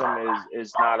criticism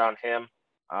is not on him.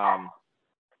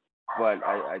 But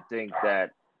I think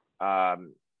that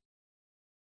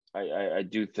I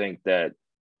do think that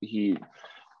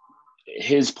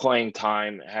his playing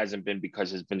time hasn't been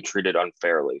because he's been treated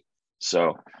unfairly.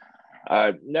 So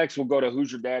next we'll go to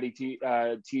Who's Your Daddy,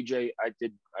 TJ. I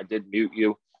did mute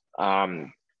you.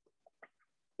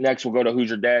 Next we'll go to Who's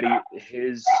Your Daddy.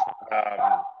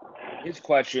 His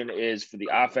question is, for the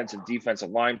offensive defensive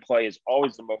line play is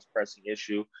always the most pressing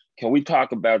issue. Can we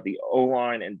talk about the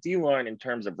O-line and D-line in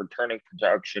terms of returning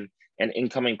production and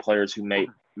incoming players who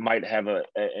might have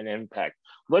an impact?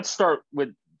 Let's start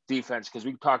with defense, because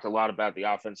we talked a lot about the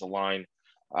offensive line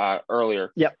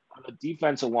earlier. Yep. On the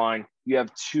defensive line, you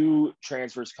have two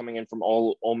transfers coming in from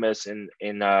Ole Miss in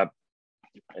I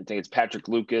think it's Patrick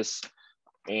Lucas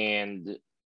and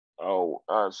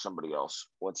somebody else.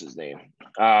 What's his name?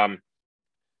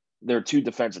 There are two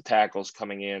defensive tackles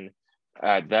coming in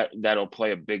that'll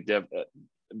play a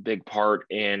big part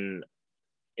in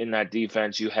that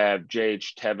defense. You have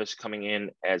J.H. Tevis coming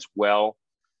in as well.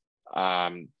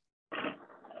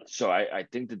 So I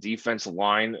think the defensive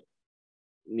line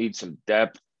needs some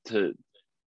depth to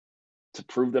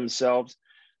prove themselves.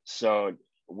 So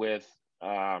with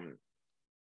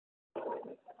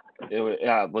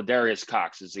Ladarius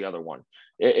Cox is the other one.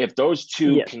 If those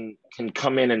two can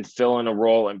come in and fill in a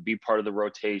role and be part of the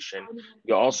rotation,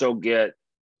 you also get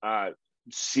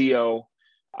CO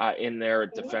in there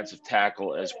at defensive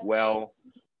tackle as well.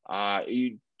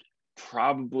 You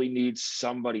probably need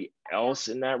somebody else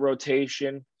in that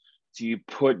rotation. Do you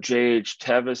put J.H.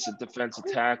 Tevis at defensive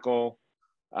tackle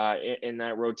in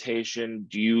that rotation?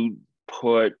 Do you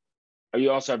put –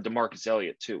 you also have DeMarcus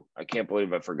Elliott too. I can't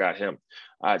believe I forgot him.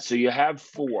 So you have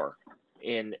four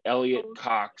in Elliott,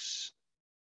 Cox,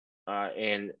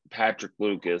 and Patrick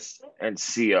Lucas, and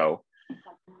CO.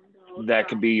 That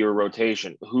could be your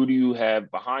rotation. Who do you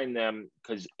have behind them?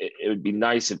 Because it would be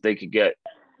nice if they could get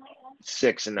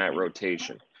six in that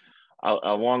rotation.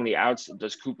 Along the outs,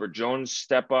 does Cooper Jones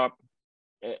step up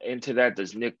into that?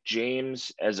 Does Nick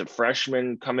James, as a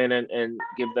freshman, come in and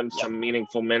give them some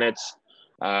meaningful minutes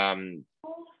and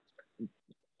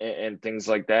things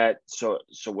like that? So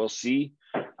we'll see.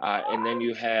 And then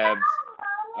you have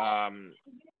on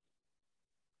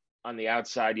the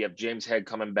outside, you have James Head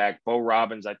coming back. Bo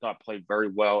Robbins, I thought, played very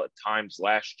well at times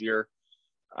last year.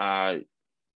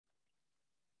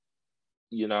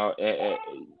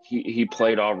 He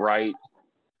played all right.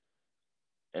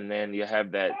 And then you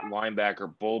have that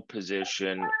linebacker bull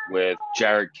position with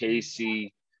Jared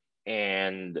Casey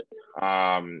and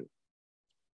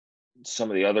some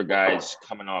of the other guys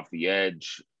coming off the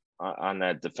edge on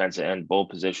that defensive end bull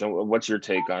position. What's your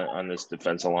take on this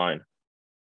defensive line?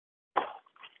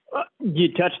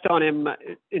 You touched on him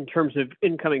in terms of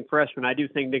incoming freshmen. I do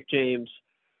think Nick James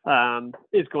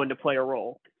is going to play a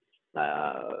role.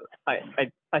 I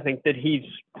think that he's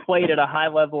played at a high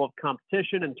level of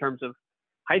competition in terms of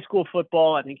high school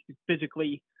football. I think he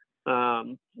physically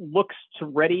looks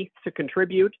ready to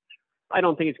contribute. I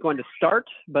don't think he's going to start,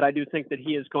 but I do think that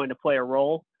he is going to play a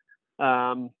role.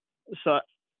 So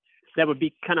that would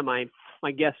be kind of my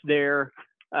guess there.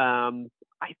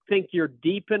 I think you're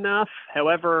deep enough.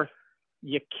 However,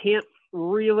 you can't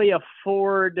really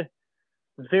afford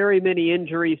very many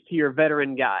injuries to your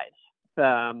veteran guys.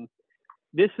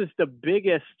 This is the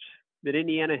biggest that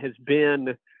Indiana has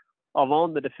been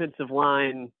along the defensive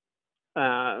line,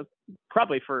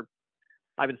 probably for,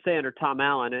 I would say, under Tom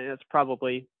Allen, and it's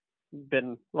probably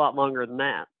been a lot longer than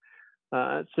that.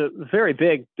 It's a very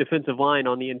big defensive line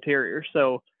on the interior.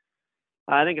 So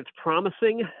I think it's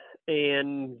promising,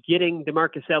 and getting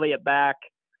DeMarcus Elliott back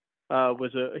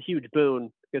was a huge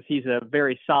boon, because he's a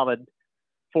very solid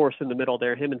force in the middle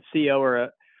there. Him and CO are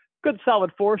a good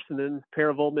solid force, and then a pair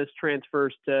of Ole Miss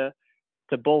transfers to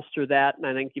to bolster that. And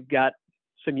I think you've got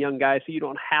some young guys who you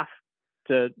don't have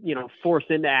to, force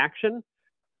into action.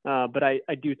 But I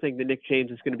do think that Nick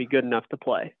James is going to be good enough to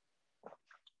play.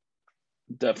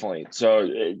 Definitely. So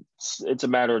it's a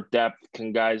matter of depth.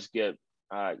 Can guys get,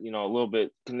 a little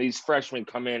bit, can these freshmen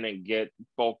come in and get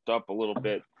bulked up a little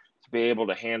bit to be able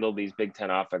to handle these Big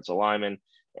Ten offensive linemen?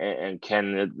 And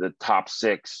can the top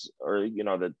six or,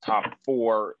 the top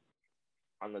four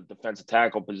on the defensive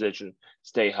tackle position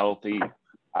stay healthy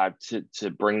to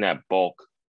bring that bulk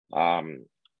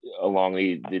along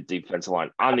the defensive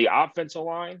line? On the offensive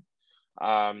line,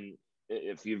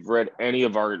 if you've read any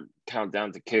of our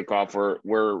countdown to kickoff,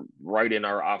 we're right in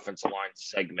our offensive line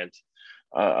segment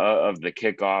of the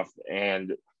kickoff.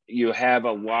 And you have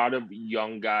a lot of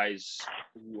young guys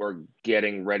who are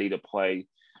getting ready to play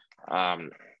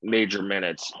major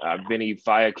minutes. Vinny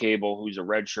Fiacable, who's a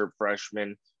redshirt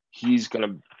freshman, he's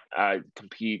going to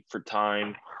compete for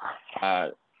time.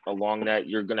 Along that,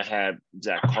 you're going to have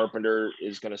Zach Carpenter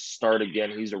is going to start again.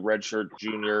 He's a redshirt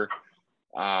junior.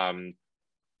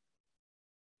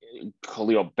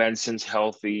 Khalil Benson's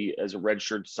healthy as a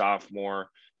redshirt sophomore.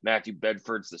 Matthew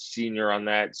Bedford's the senior on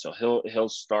that, so he'll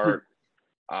start.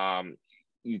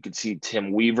 You could see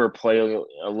Tim Weaver play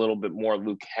a little bit more.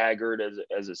 Luke Haggard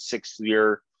as a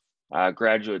sixth-year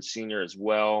graduate senior as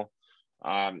well.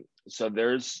 So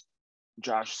there's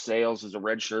Josh Sales as a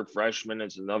redshirt freshman.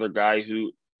 Is another guy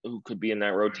who could be in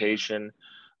that rotation.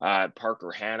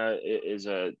 Parker Hanna is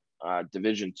a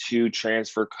Division II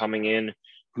transfer coming in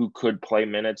who could play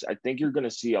minutes. I think you're going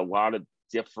to see a lot of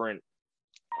different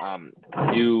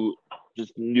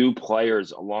new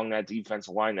players along that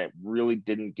defensive line that really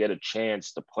didn't get a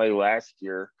chance to play last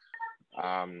year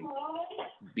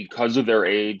because of their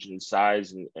age and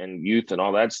size and youth and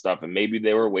all that stuff. And maybe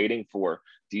they were waiting for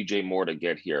DJ Moore to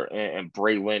get here. And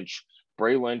Bray Lynch.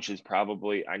 Bray Lynch is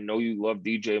probably, I know you love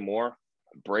DJ Moore.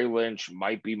 Bray Lynch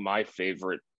might be my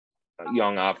favorite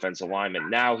young offensive lineman.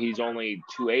 Now he's only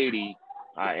 280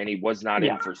 and he was not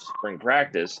in for spring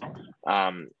practice.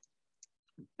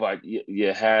 But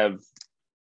you have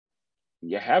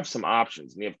some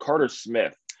options. And you have Carter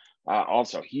Smith.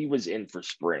 Also, he was in for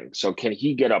spring. So can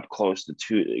he get up close to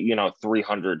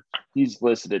 300? He's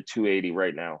listed at 280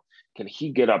 right now. Can he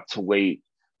get up to weight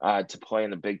to play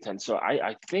in the Big Ten? So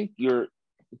I think the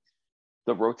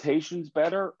rotation's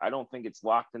better. I don't think it's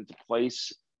locked into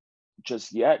place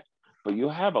just yet, but you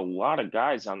have a lot of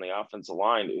guys on the offensive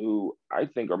line who I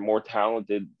think are more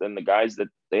talented than the guys that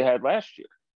they had last year.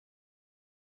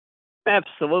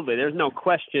 Absolutely. There's no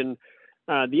question.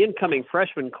 The incoming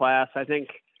freshman class, I think,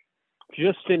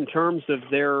 just in terms of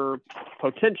their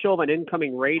potential and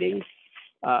incoming rating,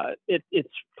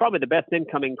 it's probably the best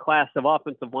incoming class of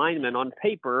offensive linemen on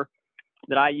paper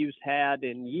that IU's had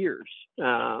in years.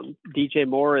 DJ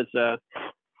Moore is a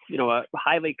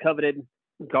highly coveted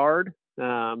guard.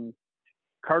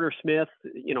 Carter Smith,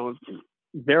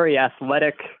 very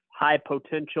athletic, high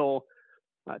potential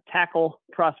tackle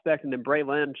prospect, and then Bray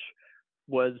Lynch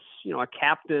was, a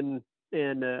captain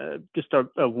and just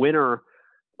a winner.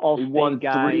 He won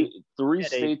three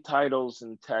state titles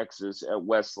in Texas at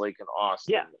Westlake and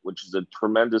Austin, which is a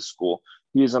tremendous school.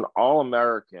 He's an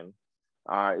All-American.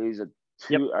 He's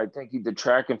I think he did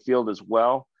track and field as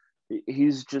well.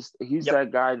 He's that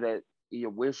guy that you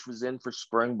wish was in for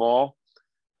spring ball.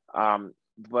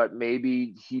 But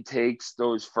maybe he takes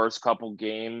those first couple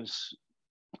games.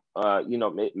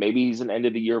 Maybe he's an end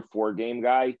of the year 4-game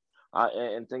guy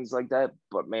and things like that.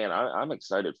 But man, I'm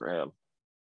excited for him.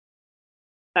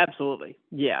 Absolutely.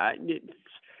 Yeah.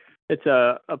 It's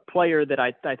a player that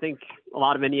I think a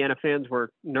lot of Indiana fans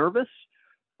were nervous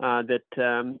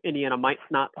that Indiana might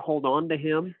not hold on to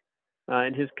him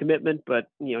in his commitment, but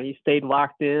he stayed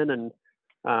locked in, and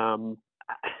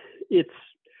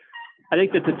I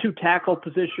think that the two tackle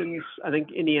positions, I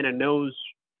think Indiana knows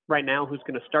right now who's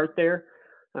going to start there.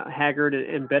 Haggard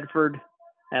and Bedford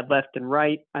at left and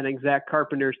right. I think Zach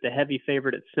Carpenter's the heavy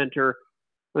favorite at center.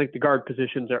 I think the guard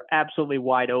positions are absolutely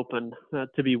wide open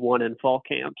to be won in fall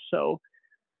camp. So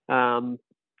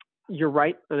you're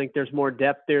right. I think there's more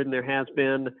depth there than there has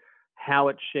been. How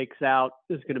it shakes out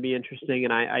is going to be interesting.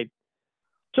 And I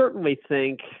certainly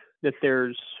think that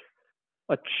there's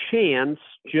a chance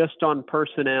just on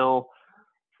personnel.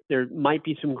 There might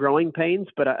be some growing pains,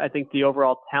 but I think the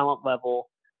overall talent level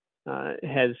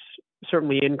has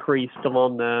certainly increased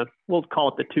along we'll call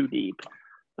it the two deep.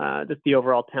 That the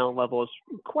overall talent level is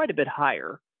quite a bit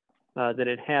higher than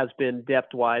it has been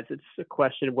depth-wise. It's a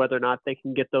question of whether or not they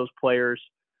can get those players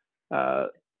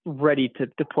ready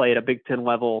to play at a Big Ten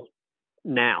level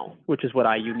now, which is what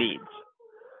IU needs.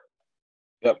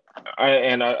 Yep.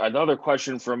 Another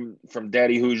question from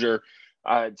Daddy Hoosier.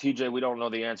 TJ, we don't know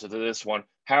the answer to this one.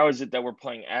 How is it that we're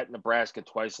playing at Nebraska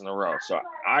twice in a row? So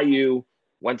IU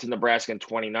went to Nebraska in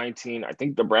 2019. I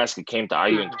think Nebraska came to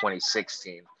IU in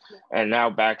 2016. And now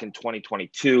back in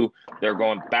 2022, they're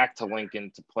going back to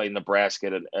Lincoln to play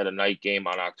Nebraska at a night game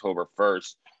on October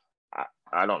 1st.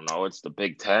 I don't know. It's the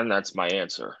Big Ten. That's my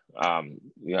answer.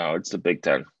 It's the Big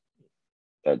Ten.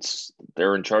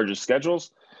 They're in charge of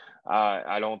schedules.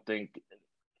 I don't think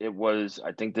it was.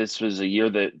 I think this was a year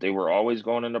that they were always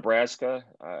going to Nebraska.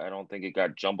 I don't think it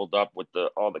got jumbled up with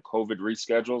all the COVID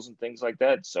reschedules and things like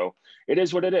that. So it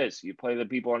is what it is. You play the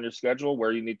people on your schedule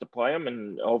where you need to play them,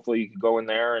 and hopefully you can go in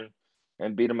there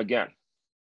and beat them again.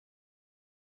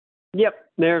 Yep,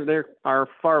 there are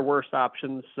far worse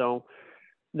options. So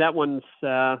that one's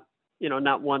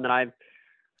not one that I've.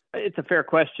 It's a fair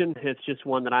question. It's just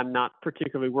one that I'm not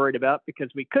particularly worried about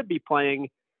because we could be playing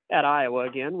at Iowa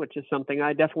again, which is something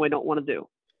I definitely don't want to do.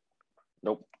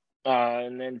 Nope.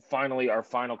 And then finally, our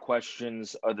final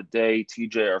questions of the day,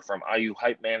 TJ, are from IU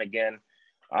Hype Man again.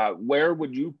 Where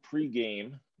would you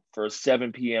pregame for a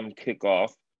 7 p.m.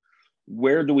 kickoff?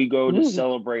 Where do we go to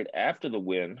celebrate after the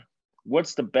win?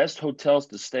 What's the best hotels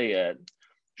to stay at?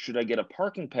 Should I get a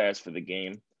parking pass for the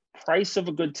game? Price of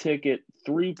a good ticket,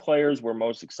 3 players we're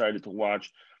most excited to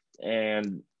watch.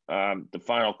 And the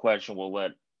final question will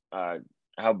let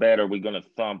how bad are we going to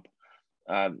thump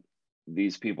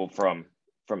these people from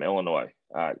Illinois?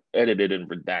 Edited and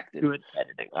redacted. Good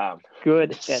editing.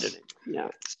 Good editing. Yeah.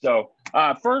 So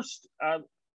first,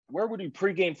 where would you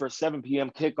pregame for a 7 p.m.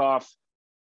 kickoff?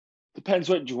 Depends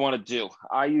what you want to do.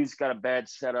 IU's got a bad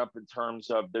setup in terms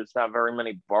of there's not very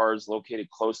many bars located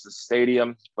close to the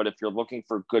stadium. But if you're looking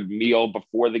for a good meal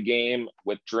before the game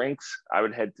with drinks, I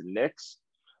would head to Nick's.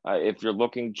 If you're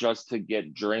looking just to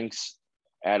get drinks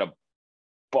at a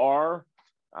bar,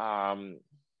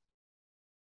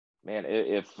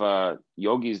 if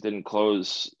Yogi's didn't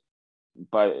close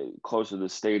close to the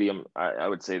stadium, I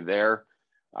would say there.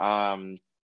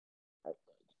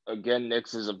 Again,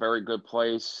 Nick's is a very good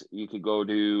place. You could go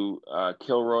to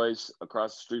Kilroy's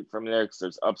across the street from Nick's.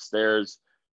 There's upstairs.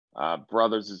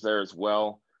 Brothers is there as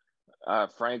well.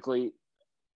 Frankly,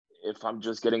 if I'm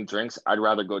just getting drinks, I'd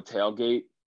rather go tailgate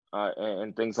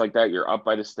and things like that. You're up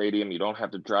by the stadium. You don't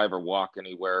have to drive or walk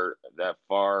anywhere that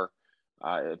far.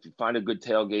 If you find a good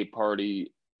tailgate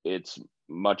party, it's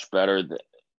much better,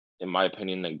 in my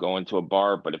opinion, than going to a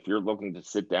bar. But if you're looking to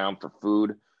sit down for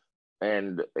food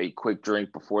and a quick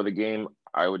drink before the game,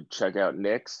 I would check out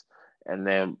Nick's and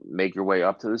then make your way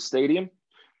up to the stadium.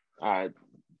 Do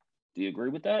you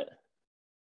agree with that?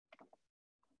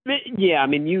 Yeah, I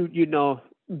mean, you know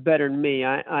better than me.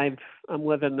 I'm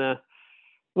living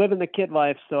the kid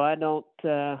life, so I don't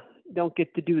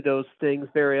get to do those things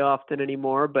very often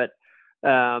anymore. But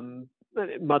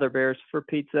Mother Bears for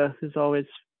pizza is always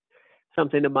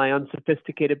something that my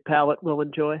unsophisticated palate will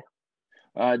enjoy.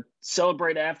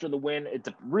 Celebrate after the win. It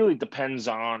really depends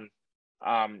on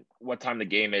what time the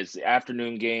game is. The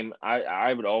afternoon game,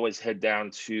 I would always head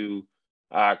down to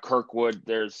Kirkwood.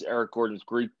 There's Eric Gordon's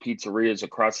Greek Pizzerias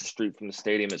across the street from the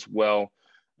stadium as well.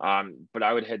 But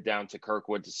I would head down to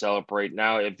Kirkwood to celebrate.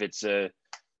 Now, if it's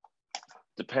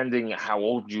depending how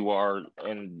old you are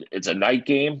and it's a night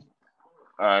game,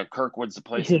 Kirkwood's the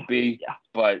place to be. Yeah.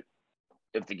 But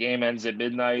if the game ends at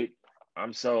midnight,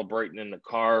 I'm celebrating in the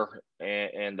car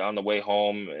and on the way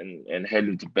home and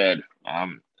heading to bed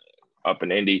up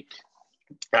in Indy.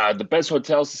 The best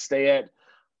hotels to stay at.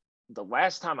 The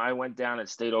last time I went down and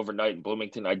stayed overnight in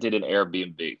Bloomington, I did an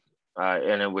Airbnb,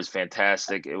 and it was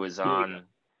fantastic. It was on,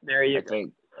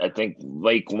 I think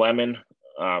Lake Lemon,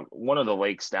 one of the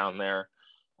lakes down there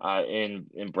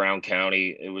in Brown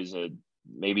County. It was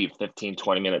maybe a 15,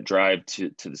 20-minute drive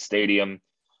to the stadium.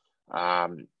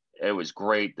 It was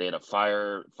great. They had a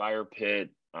fire pit.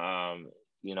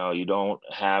 You don't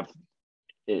have.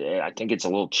 I think it's a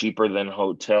little cheaper than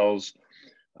hotels,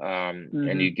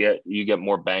 and you get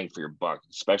more bang for your buck,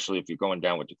 especially if you're going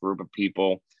down with a group of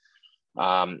people.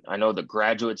 I know the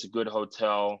Graduate's a good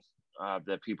hotel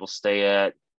that people stay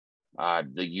at.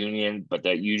 The Union, but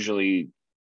that usually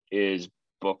is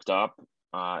booked up,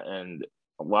 and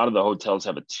a lot of the hotels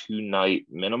have a 2-night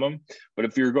minimum. But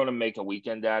if you're going to make a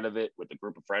weekend out of it with a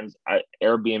group of friends,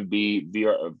 Airbnb,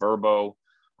 Vrbo,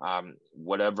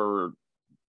 whatever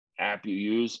app you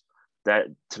use, that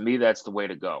to me, that's the way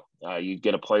to go. You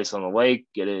get a place on the lake,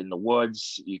 get it in the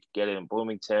woods, you get it in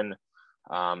Bloomington,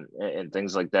 and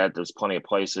things like that. There's plenty of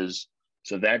places.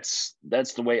 So that's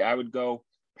the way I would go.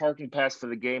 Parking pass for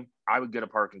the game, I would get a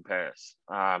parking pass.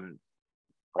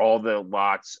 All the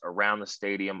lots around the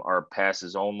stadium are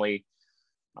passes only.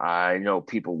 I know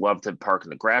people love to park in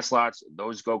the grass lots.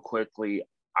 Those go quickly.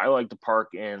 I like to park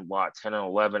in lot 10 and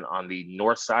 11 on the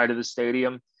north side of the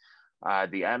stadium.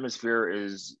 The atmosphere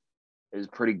is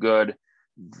pretty good.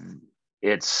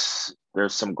 There's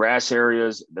some grass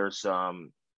areas. There's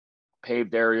some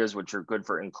paved areas, which are good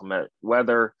for inclement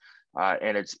weather.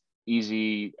 And it's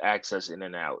easy access in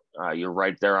and out. You're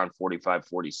right there on 45,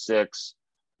 46.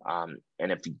 And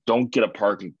if you don't get a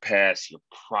parking pass, you're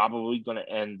probably going to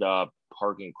end up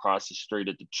parking across the street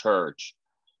at the church,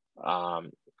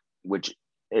 which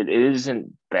it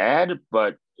isn't bad,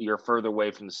 but you're further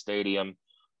away from the stadium.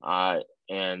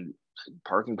 And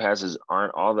parking passes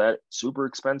aren't all that super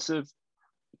expensive.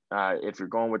 If you're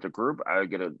going with a group, I would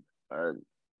get a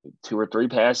 2 or 3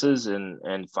 passes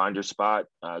and find your spot.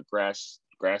 Grass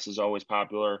is always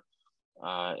popular.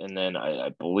 And then I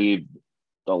believe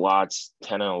the lots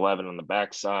 10 and 11 on the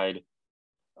backside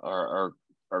are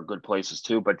good places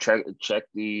too. But check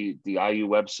the IU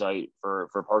website for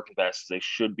parking passes. They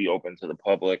should be open to the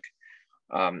public.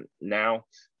 Now,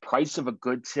 price of a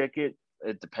good ticket,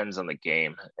 it depends on the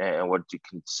game and what you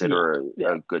consider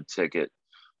a good ticket.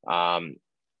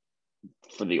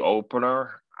 For the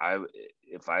opener,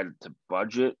 if I had to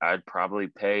budget, I'd probably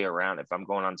pay around, if I'm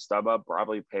going on StubHub,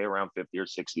 probably pay around $50 or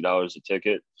 $60 a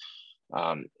ticket.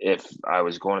 If I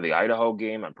was going to the Idaho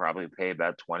game, I'd probably pay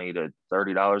about $20 to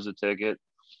 $30 a ticket.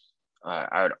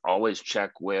 I would always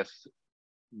check with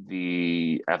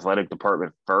the athletic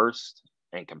department first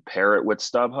and compare it with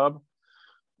StubHub,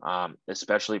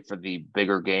 especially for the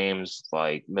bigger games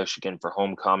like Michigan for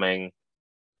homecoming,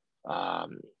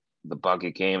 the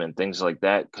bucket game and things like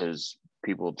that, because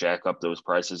people jack up those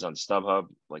prices on StubHub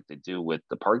like they do with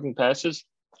the parking passes.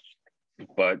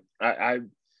 But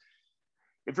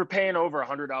if you're paying over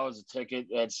 $100 a ticket,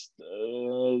 that's a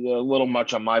little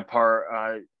much on my part.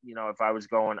 If I was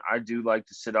going, I do like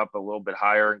to sit up a little bit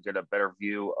higher and get a better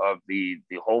view of the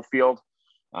whole field.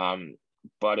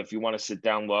 But if you want to sit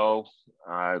down low,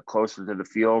 closer to the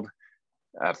field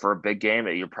for a big game,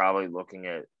 you're probably looking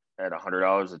at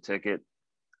 $100 a ticket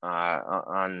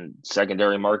on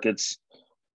secondary markets.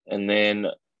 And then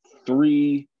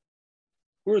who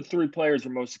are 3 players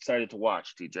you're most excited to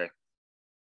watch, TJ?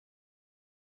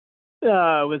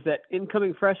 Was that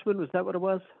incoming freshman? Was that what it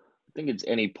was? I think it's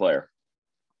any player.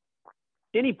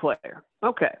 Any player.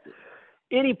 Okay.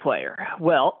 Any player.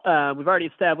 Well, we've already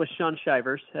established Sean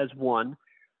Shivers as one.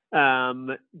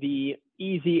 The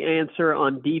easy answer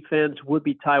on defense would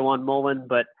be Tywone Mullen,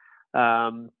 but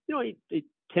he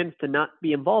tends to not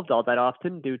be involved all that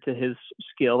often due to his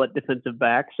skill at defensive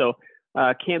back. So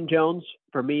Cam Jones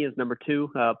for me is number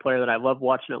 2, player that I love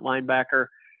watching at linebacker.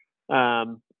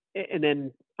 And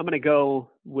then I'm going to go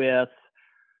with,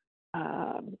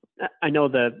 I know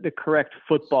the correct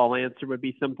football answer would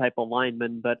be some type of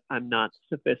lineman, but I'm not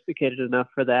sophisticated enough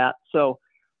for that. So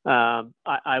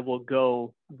I will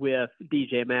go with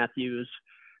DJ Matthews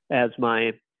as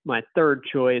my 3rd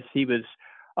choice. He was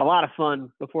a lot of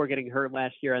fun before getting hurt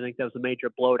last year. I think that was a major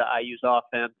blow to IU's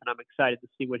offense, and I'm excited to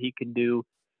see what he can do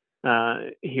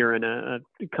here in a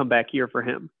comeback year for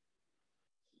him.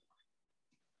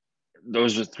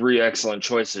 Those are 3 excellent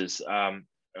choices.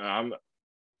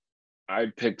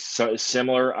 I'd pick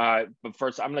similar, but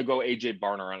first I'm going to go AJ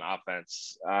Barner on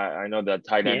offense. I know that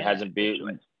tight end hasn't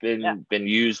been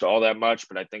used all that much,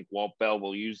 but I think Walt Bell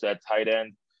will use that tight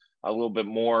end a little bit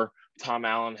more. Tom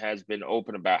Allen has been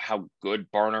open about how good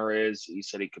Barner is. He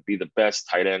said he could be the best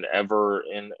tight end ever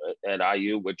at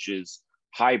IU, which is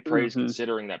high praise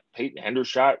considering that Peyton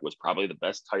Hendershot was probably the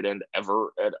best tight end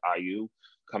ever at IU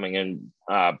coming in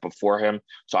before him.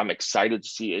 So I'm excited to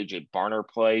see AJ Barner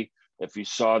play. If you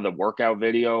saw the workout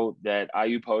video that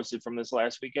IU posted from this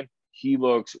last weekend, he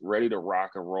looks ready to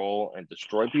rock and roll and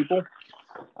destroy people.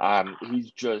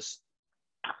 He's just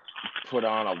put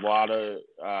on a lot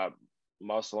of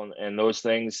muscle and those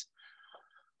things.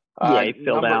 He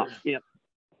filled out. Yep.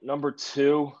 Number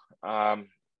 2, I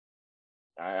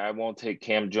won't take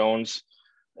Cam Jones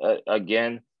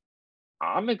again.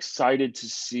 I'm excited to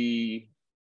see.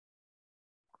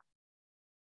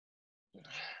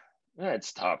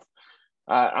 It's tough.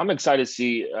 I'm excited to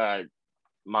see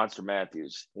Monster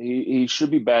Matthews. He should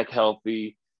be back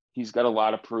healthy. He's got a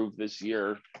lot to prove this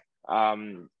year.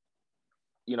 Coming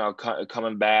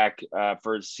back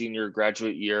for his senior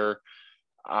graduate year.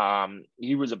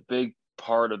 He was a big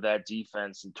part of that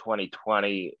defense in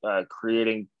 2020,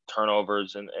 creating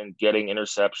turnovers and getting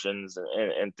interceptions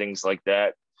and things like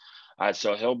that.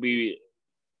 So he'll be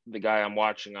the guy I'm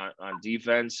watching on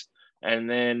defense. And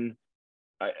then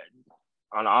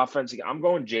on offense, I'm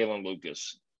going Jalen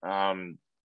Lucas.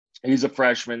 He's a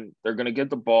freshman. They're going to get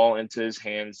the ball into his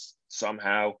hands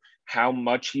somehow. How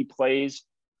much he plays,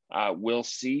 we'll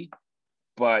see.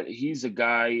 But he's a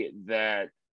guy that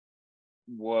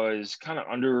was kind of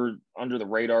under the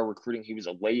radar recruiting. He was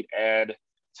a late add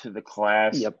to the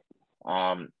class. Yep.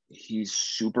 He's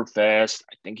super fast.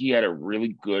 I think he had a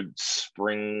really good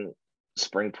spring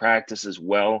practice as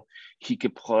well. He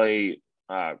could play,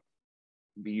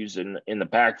 be used in the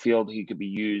backfield. He could be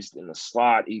used in the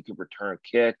slot. He could return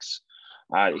kicks.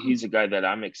 He's a guy that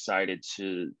I'm excited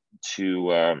to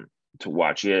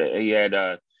watch. He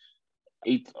had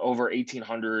over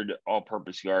 1,800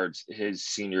 all-purpose yards his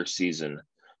senior season.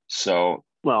 So,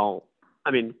 well,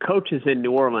 I mean, coaches in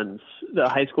New Orleans, the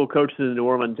high school coaches in the New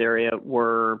Orleans area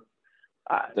were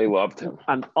they loved him.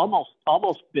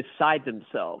 almost beside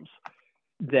themselves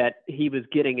that he was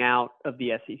getting out of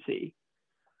the SEC.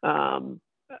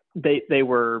 They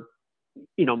were,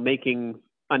 making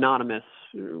anonymous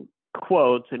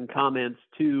quotes and comments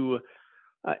to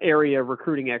area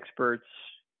recruiting experts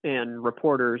and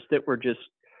reporters that were just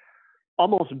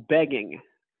almost begging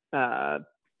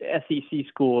SEC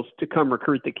schools to come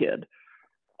recruit the kid.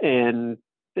 And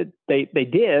they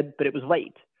did, but it was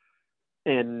late.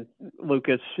 And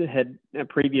Lucas had a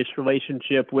previous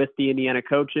relationship with the Indiana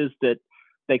coaches that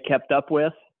they kept up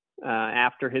with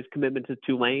after his commitment to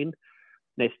Tulane.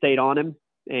 They stayed on him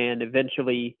and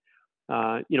eventually,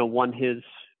 won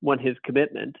his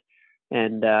commitment.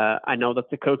 And I know that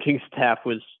the coaching staff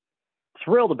was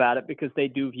thrilled about it because they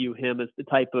do view him as the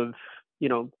type of,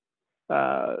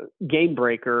 game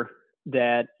breaker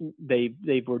that they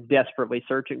were desperately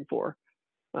searching for.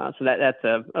 So that's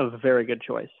a very good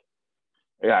choice.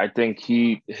 Yeah, I think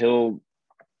they'll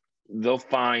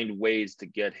find ways to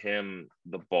get him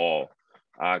the ball.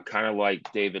 Kind of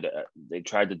like they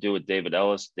tried to do with David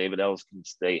Ellis. David Ellis can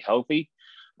stay healthy.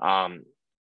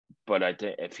 But I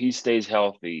think if he stays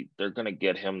healthy, they're going to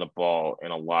get him the ball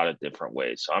in a lot of different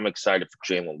ways. So I'm excited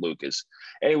for Jaylin Lucas.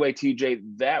 Anyway, TJ,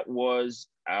 that was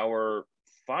our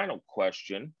final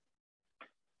question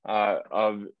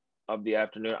of the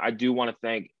afternoon. I do want to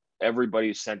thank everybody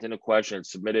who sent in a question and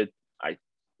submitted. I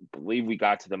believe we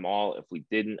got to them all. If we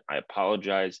didn't, I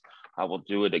apologize. I will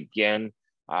do it again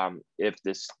if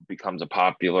this becomes a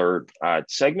popular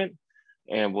segment.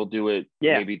 And we'll do it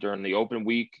maybe during the open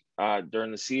week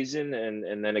during the season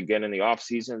and then again in the off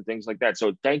season, things like that.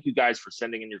 So thank you guys for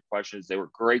sending in your questions. They were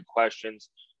great questions.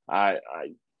 I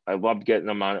loved getting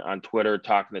them on Twitter,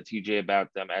 talking to TJ about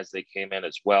them as they came in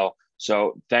as well.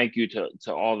 So thank you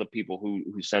to all the people who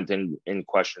sent in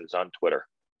questions on Twitter.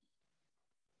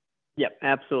 Yep,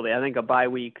 absolutely. I think a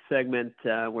bye-week segment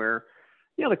where,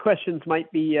 the questions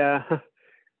might be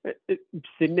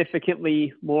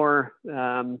significantly more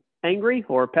angry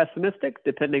or pessimistic,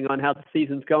 depending on how the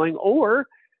season's going, or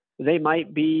they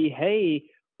might be, hey,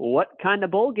 what kind of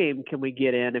bowl game can we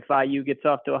get in if IU gets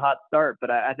off to a hot start?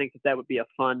 But I think that would be a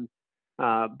fun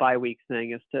bye-week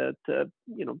thing, is to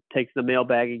take the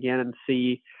mailbag again and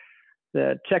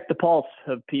check the pulse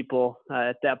of people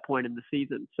at that point in the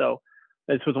season. So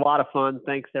this was a lot of fun.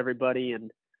 Thanks, everybody. And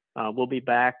we'll be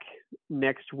back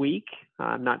next week.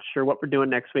 I'm not sure what we're doing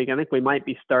next week. I think we might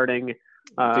be starting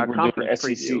conference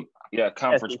preview. Yeah,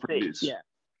 conference SEC. previews. Yeah.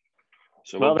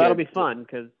 So that'll be fun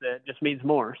because it just means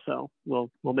more. So we'll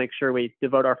make sure we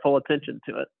devote our full attention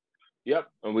to it. Yep,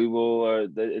 and we will.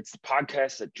 It's the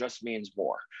podcast that just means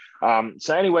more.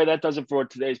 So anyway, that does it for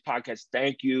today's podcast.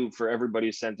 Thank you for everybody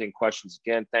who sent in questions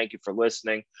again. Thank you for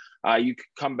listening. You can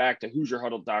come back to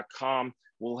HoosierHuddle.com.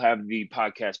 We'll have the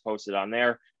podcast posted on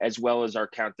there, as well as our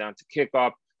countdown to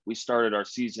kickoff. We started our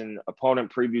season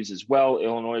opponent previews as well.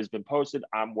 Illinois has been posted.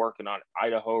 I'm working on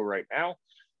Idaho right now.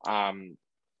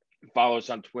 Follow us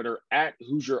on Twitter at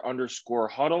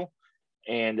Hoosier_huddle.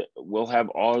 And we'll have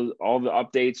all the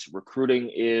updates.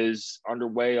 Recruiting is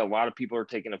underway. A lot of people are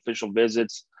taking official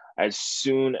visits. As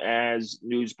soon as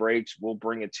news breaks, we'll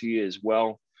bring it to you as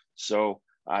well. So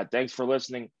thanks for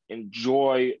listening.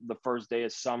 Enjoy the first day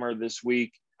of summer this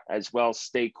week as well.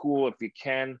 Stay cool if you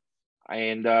can.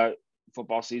 And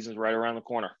football season is right around the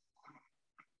corner.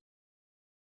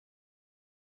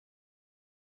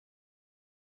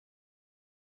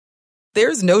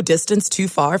 There's no distance too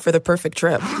far for the perfect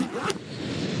trip.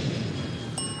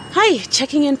 Hi,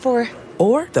 checking in for...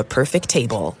 Or the perfect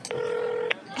table.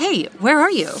 Hey, where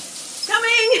are you?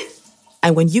 Coming!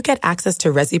 And when you get access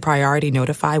to Resi Priority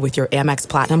Notify with your Amex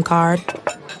Platinum card...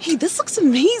 Hey, this looks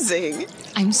amazing!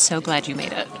 I'm so glad you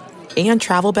made it. And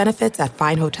travel benefits at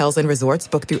fine hotels and resorts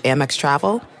booked through Amex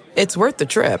Travel, it's worth the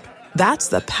trip. That's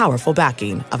the powerful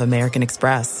backing of American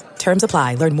Express. Terms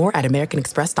apply. Learn more at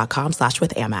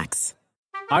americanexpress.com/withAmex.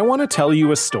 I want to tell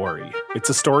you a story. It's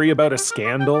a story about a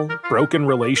scandal, broken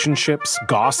relationships,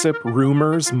 gossip,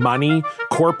 rumors, money,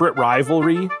 corporate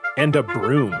rivalry, and a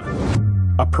broom.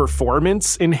 A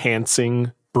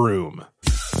performance-enhancing broom.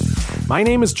 My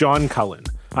name is John Cullen.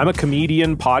 I'm a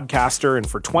comedian, podcaster, and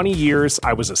for 20 years,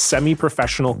 I was a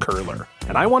semi-professional curler.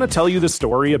 And I want to tell you the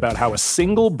story about how a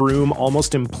single broom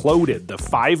almost imploded the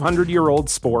 500-year-old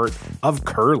sport of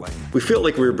curling. We felt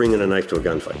like we were bringing a knife to a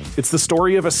gunfight. It's the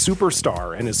story of a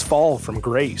superstar and his fall from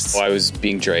grace. I was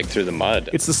being dragged through the mud.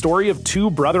 It's the story of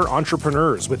two brother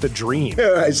entrepreneurs with a dream.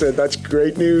 I said, that's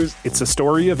great news. It's a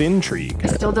story of intrigue. I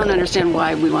still don't understand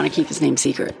why we want to keep his name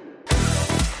secret.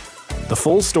 The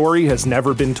full story has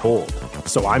never been told,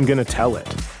 so I'm going to tell it.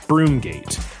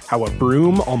 Broomgate, how a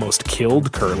broom almost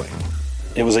killed curling.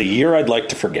 It was a year I'd like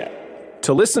to forget.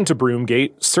 To listen to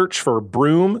Broomgate, search for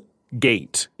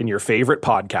Broomgate in your favorite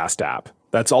podcast app.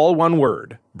 That's all one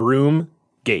word,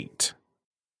 Broomgate.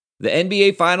 The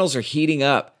NBA Finals are heating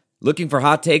up. Looking for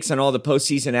hot takes on all the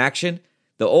postseason action?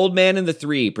 The Old Man and the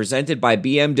Three, presented by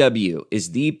BMW,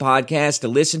 is the podcast to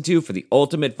listen to for the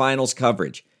ultimate finals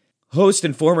coverage. Host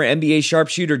and former NBA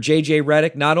sharpshooter JJ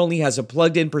Redick not only has a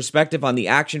plugged-in perspective on the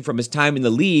action from his time in the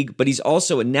league, but he's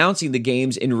also announcing the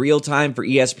games in real time for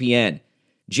ESPN.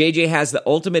 JJ has the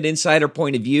ultimate insider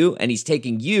point of view, and he's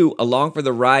taking you along for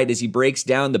the ride as he breaks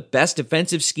down the best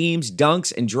defensive schemes,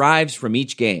 dunks, and drives from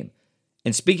each game.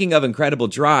 And speaking of incredible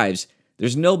drives,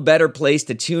 there's no better place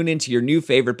to tune into your new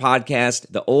favorite podcast,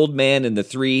 The Old Man and the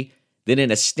Three, than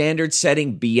in a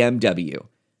standard-setting BMW.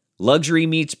 Luxury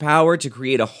meets power to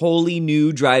create a wholly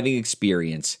new driving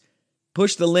experience.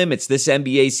 Push the limits this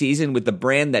NBA season with the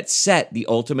brand that set the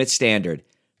ultimate standard.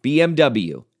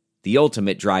 BMW, the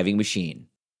ultimate driving machine.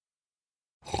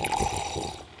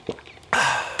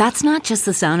 That's not just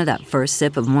the sound of that first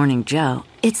sip of Morning Joe.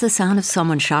 It's the sound of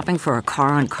someone shopping for a car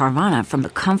on Carvana from the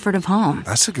comfort of home.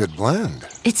 That's a good blend.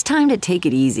 It's time to take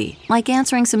it easy, like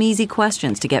answering some easy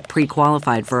questions to get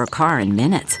pre-qualified for a car in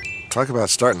minutes. Talk about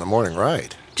starting the morning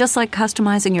right. Just like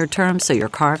customizing your terms so your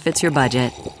car fits your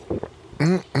budget.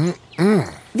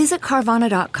 Visit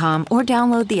Carvana.com or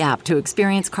download the app to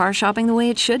experience car shopping the way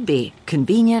it should be.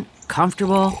 Convenient,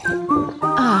 comfortable.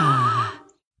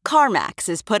 CarMax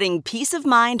is putting peace of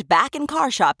mind back in car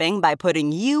shopping by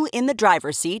putting you in the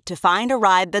driver's seat to find a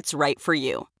ride that's right for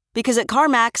you. Because at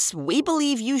CarMax, we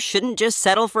believe you shouldn't just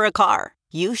settle for a car.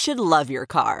 You should love your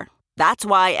car. That's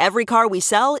why every car we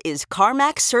sell is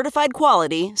CarMax certified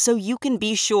quality, so you can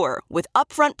be sure with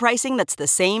upfront pricing that's the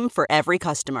same for every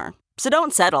customer. So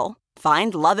don't settle.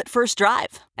 Find love at first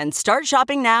drive and start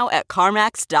shopping now at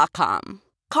CarMax.com.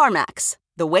 CarMax,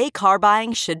 the way car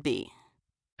buying should be.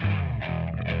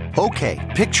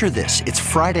 Okay, picture this. It's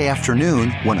Friday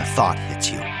afternoon when a thought hits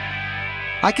you.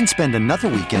 I can spend another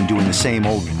weekend doing the same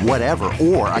old whatever,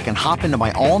 or I can hop into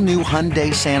my all-new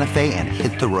Hyundai Santa Fe and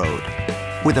hit the road.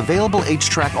 With available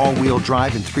H-Track all-wheel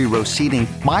drive and 3-row seating,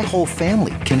 my whole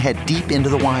family can head deep into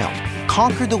the wild.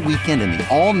 Conquer the weekend in the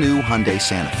all-new Hyundai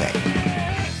Santa Fe.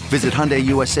 Visit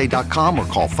HyundaiUSA.com or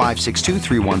call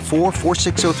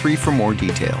 562-314-4603 for more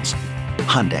details.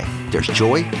 Hyundai, there's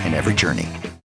joy in every journey.